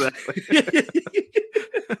again. Exactly.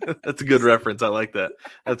 That's a good reference. I like that.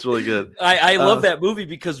 That's really good. I love that movie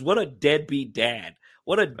because what a deadbeat dad.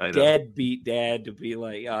 What a deadbeat dad to be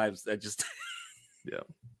like. Yeah,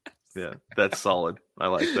 that's solid. I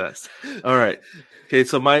like that. All right. Okay,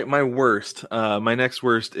 so my worst, my next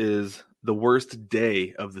worst is the worst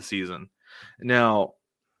day of the season. Now,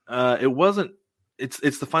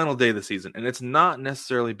 it's the final day of the season, and it's not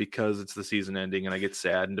necessarily because it's the season ending and I get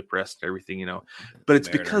sad and depressed and everything, you know, but it's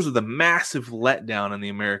because of the massive letdown in the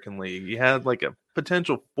American League. You had like a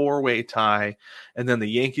potential 4-way tie, and then the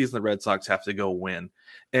Yankees and the Red Sox have to go win.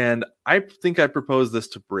 And I think I proposed this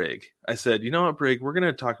to Brig. I said, you know what, Brig, we're going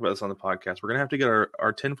to talk about this on the podcast. We're going to have to get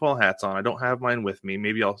our tinfoil hats on. I don't have mine with me.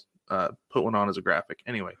 Maybe I'll put one on as a graphic.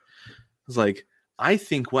 Anyway, I was like, I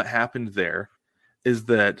think what happened there is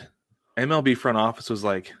that MLB front office was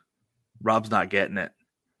like, Rob's not getting it.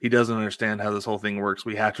 He doesn't understand how this whole thing works.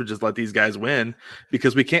 We have to just let these guys win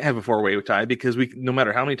because we can't have a 4-way tie because no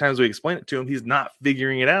matter how many times we explain it to him, he's not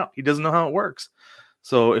figuring it out. He doesn't know how it works.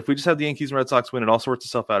 So if we just have the Yankees and Red Sox win, it all sorts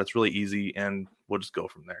itself out. It's really easy, and we'll just go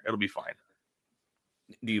from there. It'll be fine.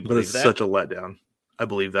 Do you believe that? But it's such a letdown. I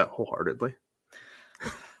believe that wholeheartedly.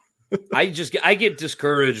 I get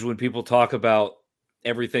discouraged when people talk about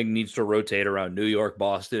everything needs to rotate around New York,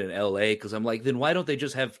 Boston, and LA, because I'm like, then why don't they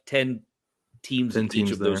just have 10 teams in each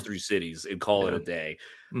of those 3 cities and call it a day?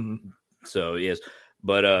 Mm-hmm. So, yes.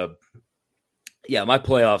 But, my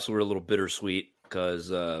playoffs were a little bittersweet because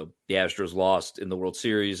the Astros lost in the World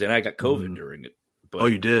Series, and I got COVID during it. But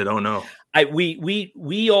you did? Oh, no.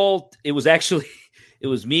 We all – it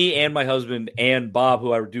was me and my husband and Bob,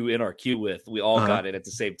 who I do NRQ with. We all got it at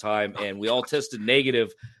the same time, and we all tested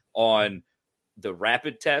negative on the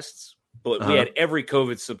rapid tests, but we had every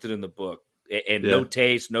COVID symptom in the book and no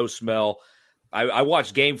taste, no smell. I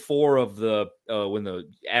watched game 4 of the when the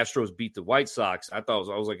Astros beat the White Sox. I thought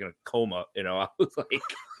I was like in a coma, you know. I was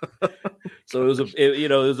like, so it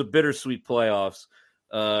was a bittersweet playoffs.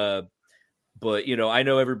 But you know, I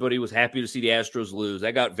know everybody was happy to see the Astros lose.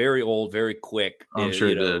 I got very old very quick. I'm sure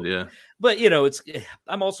it did, yeah. But you know,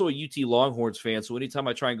 I'm also a UT Longhorns fan, so anytime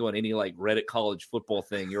I try and go on any like Reddit college football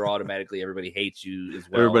thing, you're automatically everybody hates you as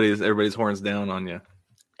well. Everybody's horns down on you.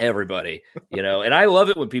 Everybody, you know, and I love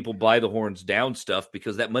it when people buy the horns down stuff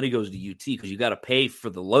because that money goes to UT because you got to pay for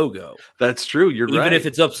the logo. That's true. You're right. Even if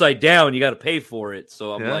it's upside down, you got to pay for it.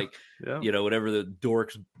 So I'm you know, whatever the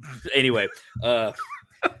dorks. Anyway,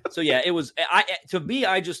 so yeah, it was. To me,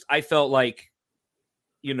 I felt like,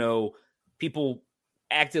 you know, people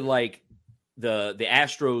acted like the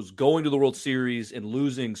Astros going to the World Series and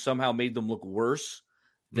losing somehow made them look worse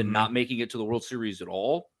than not making it to the World Series at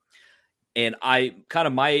all. And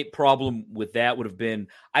my problem with that would have been,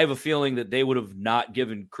 I have a feeling that they would have not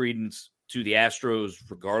given credence to the Astros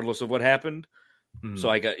regardless of what happened. So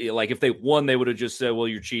I got like, if they won, they would have just said, well,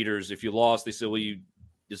 you're cheaters. If you lost, they said, well, you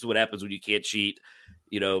This is what happens when you can't cheat,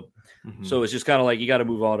 Mm-hmm. So it's just kind of like you got to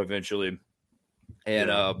move on eventually. And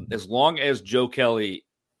as long as Joe Kelly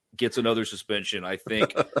gets another suspension, I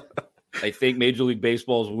think Major League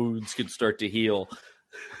Baseball's wounds can start to heal.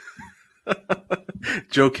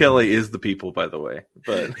 Joe Kelly is the people, by the way,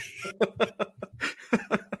 but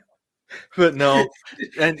but no.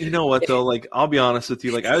 And you know what though? Like, I'll be honest with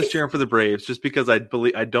you. Like, I was cheering for the Braves just because I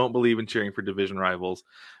don't believe in cheering for division rivals.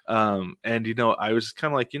 And I was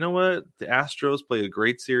kind of like, you know what? The Astros played a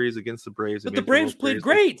great series against the Braves, but the Braves played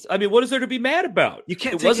great. I mean, what is there to be mad about? You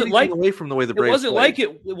can't. It wasn't away from the way the Braves. It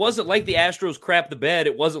wasn't like the Astros crapped the bed.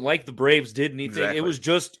 It wasn't like the Braves did anything. Exactly.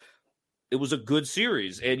 It was a good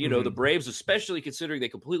series. And, the Braves, especially considering they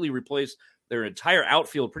completely replaced their entire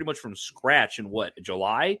outfield pretty much from scratch in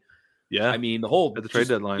July? Yeah. I mean, the whole at the trade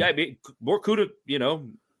deadline. Yeah, I mean, more kudos to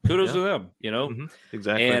them, Mm-hmm.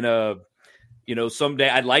 Exactly. And, someday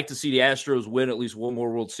I'd like to see the Astros win at least one more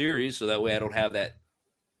World Series. So that way I don't have that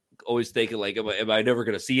always thinking like, am I never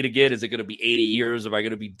going to see it again? Is it going to be 80 years? Am I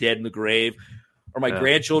going to be dead in the grave? Are my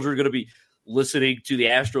grandchildren going to be listening to the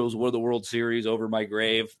Astros win the World Series over my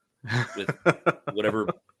grave? With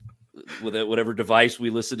whatever device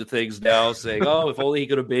we listen to things now, saying, "Oh, if only he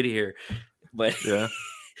could have been here." But yeah,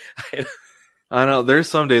 I know there's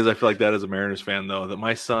some days I feel like that as a Mariners fan, though, that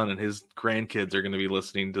my son and his grandkids are going to be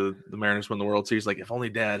listening to the Mariners win the World Series. Like, if only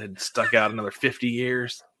Dad had stuck out another 50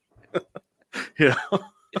 years. Well,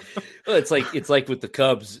 it's like with the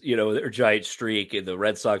Cubs, their giant streak, and the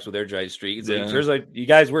Red Sox with their giant streak. It's like, it turns out you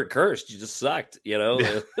guys weren't cursed; you just sucked.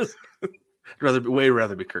 Yeah. Way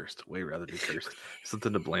rather be cursed.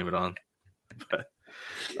 Something to blame it on. But,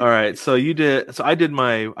 all right. So you did. So I did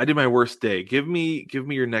my worst day. Give me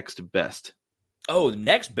your next best. Oh,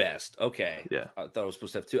 next best. Okay. Yeah. I thought I was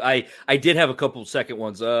supposed to have two. I did have a couple second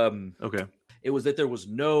ones. Okay. It was that there was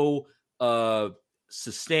no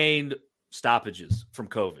sustained stoppages from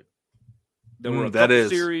COVID. There were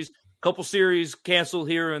a couple series canceled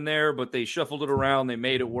here and there, but they shuffled it around. They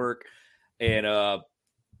made it work, and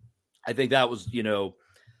I think that was,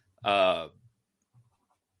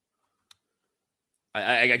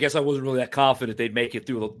 I guess I wasn't really that confident they'd make it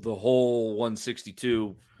through the whole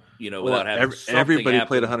 162, without having everybody happen.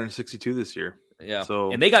 played 162 this year. Yeah.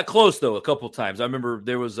 So, and they got close though a couple times. I remember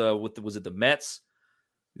there was was it the Mets?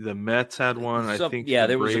 The Mets had one. I think. Yeah,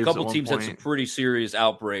 there was a couple teams had some pretty serious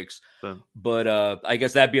outbreaks. But I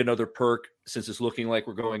guess that'd be another perk since it's looking like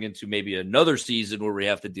we're going into maybe another season where we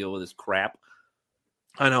have to deal with this crap.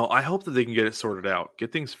 I know. I hope that they can get it sorted out,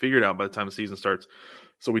 get things figured out by the time the season starts,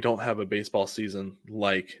 so we don't have a baseball season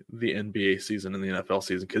like the NBA season and the NFL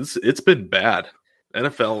season, because it's been bad.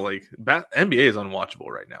 NFL, NBA is unwatchable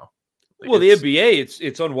right now. Well, the NBA,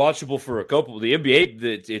 it's unwatchable for a couple. The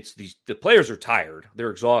NBA, the players are tired.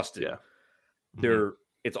 They're exhausted. Yeah.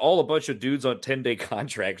 It's all a bunch of dudes on 10-day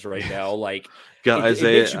contracts right now. Like, got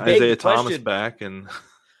Isaiah Thomas back, and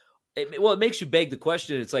it makes you beg the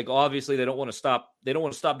question. It's like, obviously they don't want to stop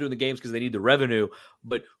doing the games because they need the revenue,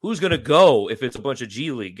 but who's going to go if it's a bunch of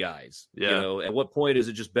G League guys? Yeah. At what point is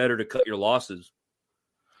it just better to cut your losses?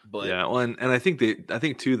 But yeah, well, and I think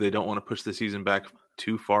too they don't want to push the season back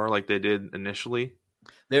too far like they did initially.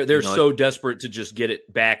 They're so desperate to just get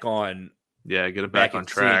it back on. Yeah, get it back on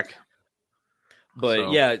track. Sync. But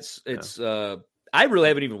it's I really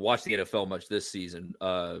haven't even watched the NFL much this season.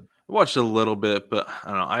 I watched a little bit, but I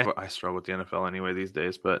don't know. I struggle with the NFL anyway these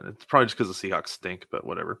days, but it's probably just because the Seahawks stink, but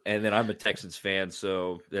whatever. And then I'm a Texans fan,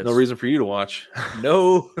 so that's no reason for you to watch.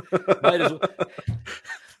 No.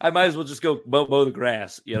 I might as well just go mow the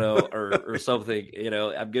grass, or something.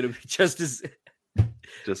 I'm going to be just as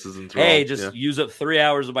enthralled. Hey, use up 3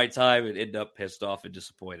 hours of my time and end up pissed off and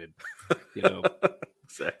disappointed.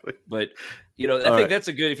 Exactly. But I think that's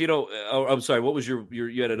a good. If you don't, I'm sorry. What was your?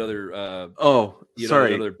 You had another.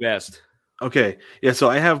 Sorry. Another best. Okay, yeah. So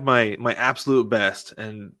I have my absolute best,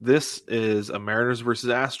 and this is a Mariners versus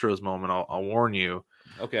Astros moment. I'll warn you.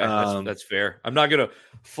 Okay, that's fair. I'm not gonna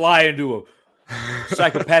fly into a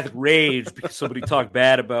psychopathic rage because somebody talked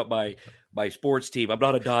bad about my sports team. I'm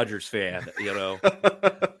not a Dodgers fan. I'm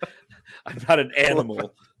not an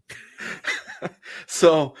animal.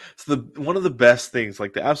 So one of the best things,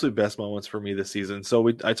 like the absolute best moments for me this season. So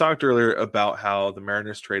I talked earlier about how the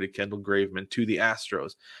Mariners traded Kendall Graveman to the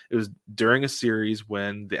Astros. It was during a series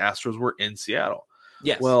when the Astros were in Seattle.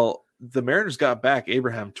 Yes. Well, the Mariners got back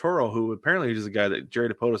Abraham Toro, who apparently is a guy that Jerry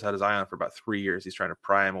DePoto's had his eye on for about 3 years. He's trying to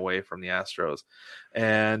pry him away from the Astros.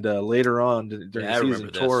 And later on during the season,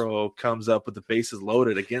 Toro comes up with the bases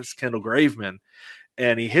loaded against Kendall Graveman.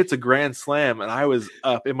 And he hits a grand slam, and I was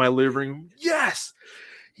up in my living room. Yes,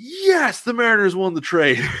 the Mariners won the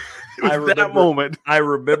trade. that moment. I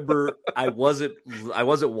remember I wasn't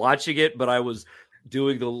watching it, but I was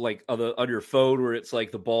doing the like on your phone where it's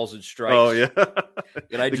like the balls and strikes. Oh yeah.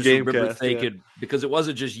 And I just remember thinking, because it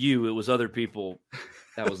wasn't just you, it was other people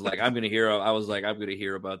that was like, I'm gonna hear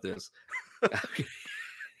about this.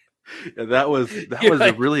 Yeah, that was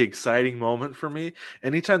a really exciting moment for me.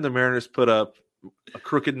 Anytime the Mariners put up a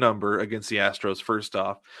crooked number against the Astros, first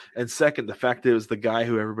off, and second, the fact that it was the guy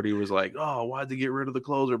who everybody was like, oh, why'd they get rid of the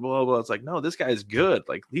closer, blah blah. It's like, no, this guy's good,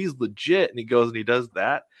 like he's legit, and he goes and he does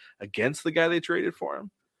that against the guy they traded for him.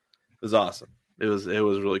 It was awesome. It was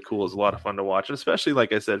really cool. It was a lot of fun to watch, and especially,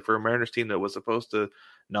 like I said, for a Mariners team that was supposed to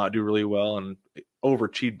not do really well and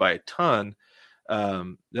overachieved by a ton.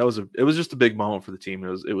 It was just a big moment for the team.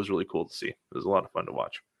 It was really cool to see. It was a lot of fun to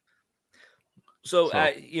watch. So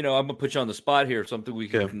I'm gonna put you on the spot here. Something we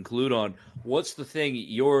can conclude on. What's the thing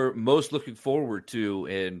you're most looking forward to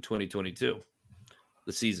in 2022,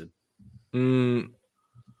 the season? The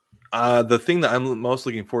thing that I'm most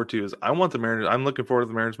looking forward to is I'm looking forward to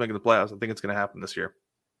the Mariners making the playoffs. I think it's going to happen this year.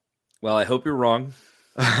 Well, I hope you're wrong.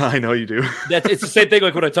 I know you do. It's the same thing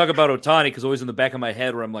like when I talk about Ohtani, because always in the back of my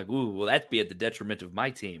head where I'm like, ooh, well, that'd be at the detriment of my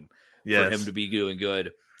team for him to be doing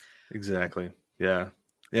good. Exactly. Yeah.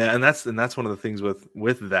 Yeah. And that's one of the things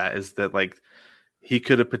with that is that like he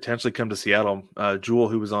could have potentially come to Seattle. Jewel,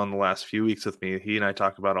 who was on the last few weeks with me, he and I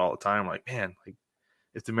talk about it all the time. Like, man, like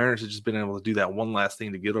if the Mariners had just been able to do that one last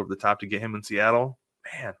thing to get over the top to get him in Seattle,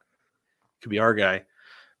 man, could be our guy.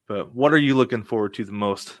 But what are you looking forward to the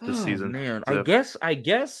most this season? Man, I guess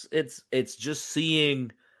it's just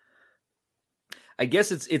seeing. I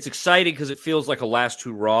guess it's exciting because it feels like a last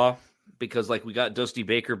hurrah, because like we got Dusty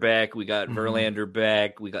Baker back, we got Verlander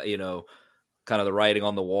back, we got kind of the writing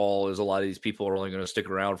on the wall is a lot of these people are only going to stick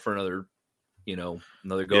around for another go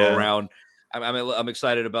around. I'm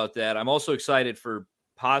excited about that. I'm also excited for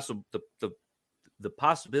the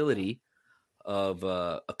possibility of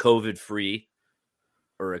a COVID-free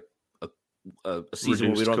or a season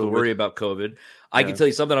where we don't have to worry about COVID. I can tell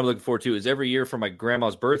you something I'm looking forward to is every year for my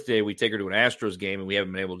grandma's birthday, we take her to an Astros game, and we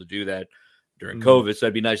haven't been able to do that during COVID. So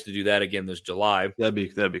it'd be nice to do that again this July. That'd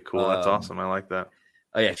be cool. That's awesome. I like that.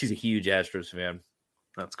 Oh yeah, she's a huge Astros fan.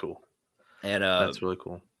 That's cool. And that's really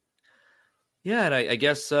cool. Yeah, and I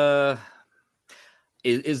guess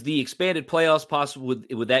is the expanded playoffs possible?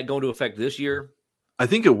 Would that go into effect this year? I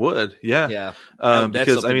think it would, yeah.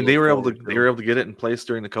 Because I mean, they were able to get it in place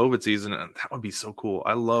during the COVID season, and that would be so cool.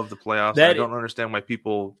 I love the playoffs. I don't understand why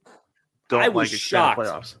people don't like expanded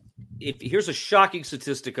playoffs. Here's a shocking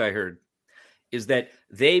statistic I heard: is that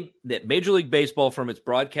Major League Baseball, from its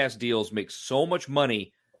broadcast deals, makes so much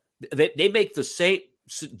money that they make the same.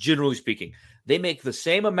 Generally speaking, they make the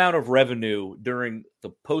same amount of revenue during the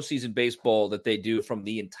postseason baseball that they do from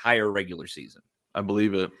the entire regular season. I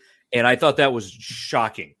believe it. And I thought that was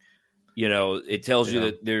shocking. It tells you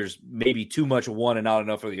that there's maybe too much of one and not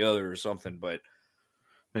enough of the other or something, but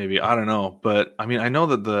maybe, I don't know. But I mean, I know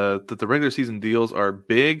that the regular season deals are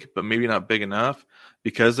big, but maybe not big enough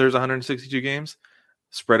because there's 162 games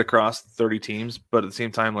spread across 30 teams. But at the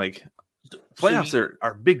same time, like playoffs are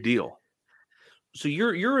a big deal. So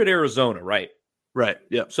you're in Arizona, right? Right.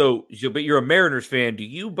 Yeah. But you're a Mariners fan. Do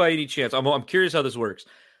you, by any chance? I'm curious how this works.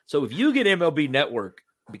 So if you get MLB Network,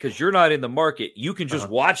 because you're not in the market, you can just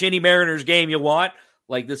watch any Mariners game you want.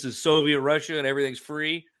 Like this is Soviet Russia and everything's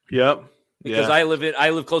free. Yep. Because I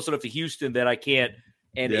live close enough to Houston that I can't,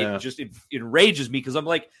 and it just enrages me because I'm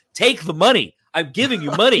like, take the money. I'm giving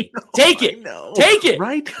you money. Take it. Take it.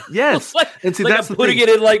 Right? Yes. And see, that's I'm putting it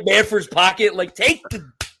in like Manfred's pocket. Like take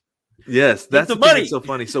the. Yes, that's the money. That's so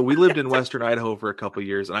funny. So we lived in Western Idaho for a couple of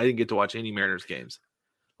years, and I didn't get to watch any Mariners games,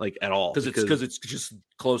 like at all, because it's just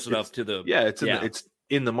close enough to the. Yeah, it's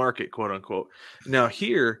in the market, quote unquote. Now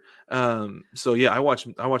here, I watch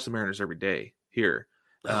the Mariners every day here,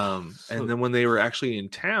 and then when they were actually in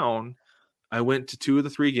town, I went to 2 of the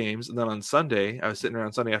 3 games, and then on Sunday, I was sitting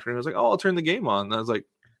around Sunday afternoon. I was like, "Oh, I'll turn the game on." And I was like,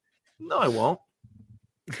 "No, I won't."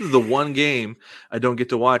 This is the one game I don't get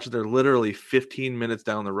to watch. They're literally 15 minutes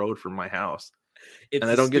down the road from my house, and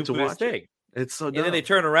I don't get to watch it. It's so dumb. And then they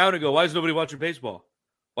turn around and go, "Why is nobody watching baseball?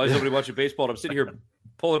 Why is nobody watching baseball?" And I'm sitting here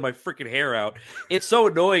pulling my freaking hair out. It's so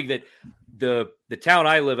annoying that the town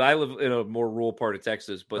I live in a more rural part of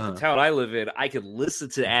Texas, but the town I live in, I can listen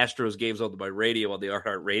to Astros games on my radio, on the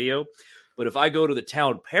iHeart Radio. But if I go to the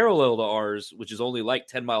town parallel to ours, which is only like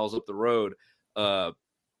 10 miles up the road,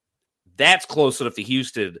 that's close enough to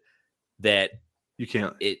Houston that you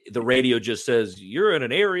can't. The radio just says you're in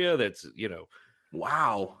an area that's,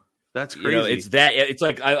 Wow. That's crazy. You know, it's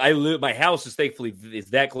like I live. My house is thankfully is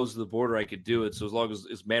that close to the border. I could do it. So as long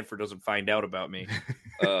as Manfred doesn't find out about me.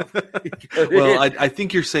 Well, I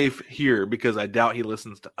think you're safe here because I doubt he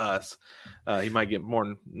listens to us. He might get not more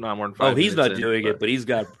than 5 minutes. Oh, he's not doing it, but he's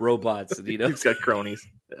got robots. And, he's got cronies.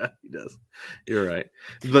 Yeah, he does. You're right.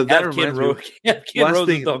 But that reminds me. Ken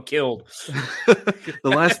Rosenthal killed.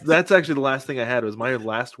 That's actually the last thing I had. Was my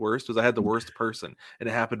last worst was I had the worst person, and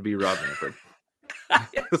it happened to be Rob Manfred.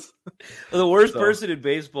 The worst person in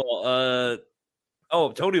baseball.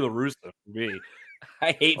 Tony La Russa for me.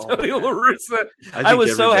 I hate Tony La Russa. I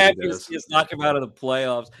was so happy to see us knock him out of the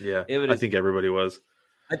playoffs. Yeah, I think everybody was.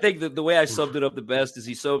 I think that the way I summed it up the best is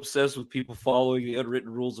he's so obsessed with people following the unwritten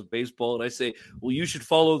rules of baseball. And I say, well, you should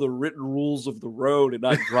follow the written rules of the road and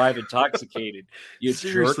not drive intoxicated. You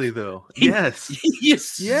Seriously, jerk. Though. Yes.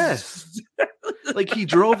 Yes. Like he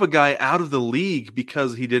drove a guy out of the league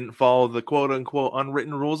because he didn't follow the quote unquote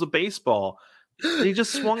unwritten rules of baseball. He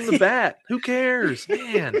just swung the bat. Who cares?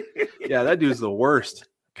 Man. Yeah, that dude's the worst.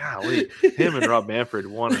 Golly. Him and Rob Manfred,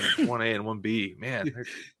 1A and 1B. Man,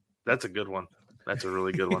 that's a good one. That's a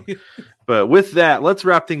really good one. But with that, let's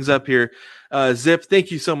wrap things up here. Zip, thank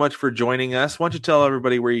you so much for joining us. Why don't you tell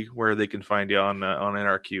everybody where they can find you on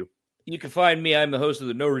NRQ? You can find me. I'm the host of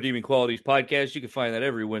the No Redeeming Qualities podcast. You can find that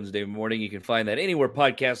every Wednesday morning. You can find that anywhere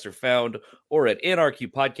podcasts are found or at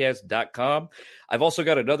nrqpodcast.com. I've also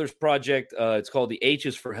got another project. It's called The H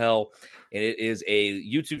is for Hell, and it is a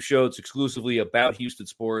YouTube show. It's exclusively about Houston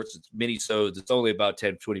sports. It's mini-sodes. It's only about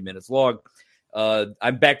 10, 20 minutes long.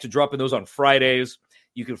 I'm back to dropping those on Fridays.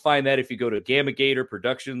 You can find that if you go to Gamma Gator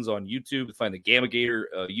Productions on YouTube. Find the Gamma Gator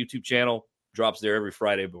YouTube channel. Drops there every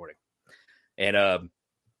Friday morning. And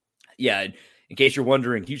in case you're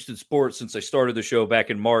wondering, Houston sports, since I started the show back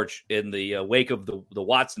in March, in the wake of the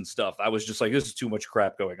Watson stuff, I was just like, this is too much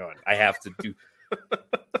crap going on. I have to do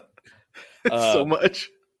so much.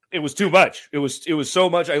 It was too much. It was so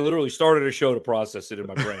much. I literally started a show to process it in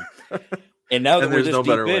my brain. And now that we're this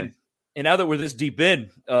deep in. And now that we're this deep in,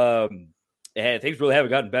 things really haven't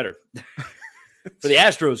gotten better. For the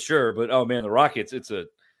Astros, sure, but oh man, the Rockets, it's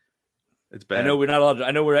bad. I know we're not allowed.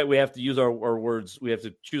 I know we have to use our words. We have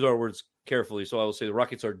to choose our words carefully. So I will say the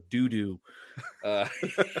Rockets are doo-doo.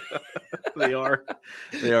 They are.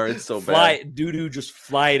 It's so bad. Doo-doo, just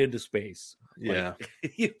fly it into space. Yeah.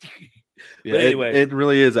 Yeah, but anyway, it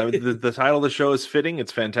really is. I mean, the title of the show is fitting.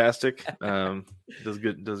 It's fantastic. Does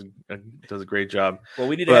a great job. Well,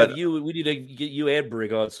 we need to have you. We need to get you and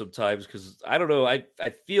Brig on sometimes because I don't know. I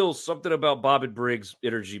feel something about Bob and Briggs'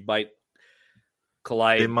 energy might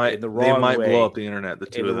collide. They might blow up the internet. The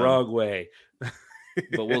two of them wrong way.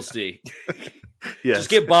 But we'll see. Yes. Just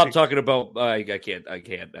get Bob talking about. I can't.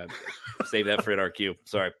 Save that for NRQ.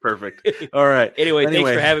 Sorry. Perfect. All right. Anyway, thanks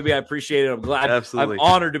for having me. I appreciate it. I'm glad. Absolutely. I'm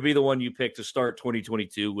honored to be the one you picked to start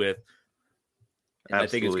 2022 with. And I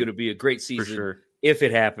think it's going to be a great season for sure. If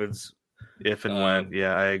it happens. If and when.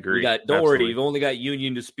 Yeah, I agree. Don't worry. You've only got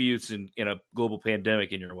union disputes and a global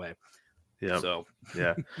pandemic in your way. Yeah. So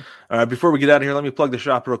yeah. All right. Before we get out of here, let me plug the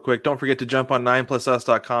shop real quick. Don't forget to jump on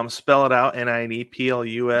 9plusus.com. Spell it out.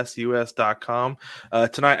 NINEPLUS.com.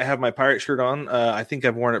 Tonight I have my pirate shirt on. I think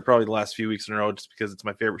I've worn it probably the last few weeks in a row just because it's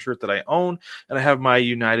my favorite shirt that I own. And I have my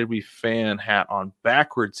United We Fan hat on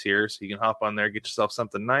backwards here. So you can hop on there, get yourself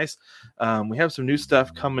something nice. We have some new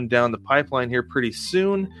stuff coming down the pipeline here pretty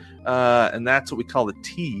soon. And that's what we call the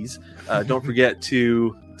tease. Don't forget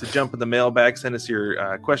to jump in the mailbag, send us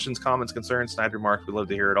your questions, comments, concerns, snide remarks. We'd love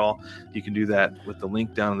to hear it all. You can do that with the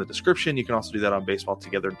link down in the description. You can also do that on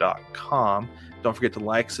baseballtogether.com. Don't forget to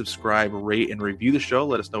like, subscribe, rate, and review the show.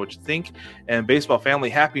 Let us know what you think. And baseball family,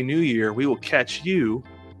 Happy New Year. We will catch you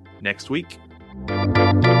next week.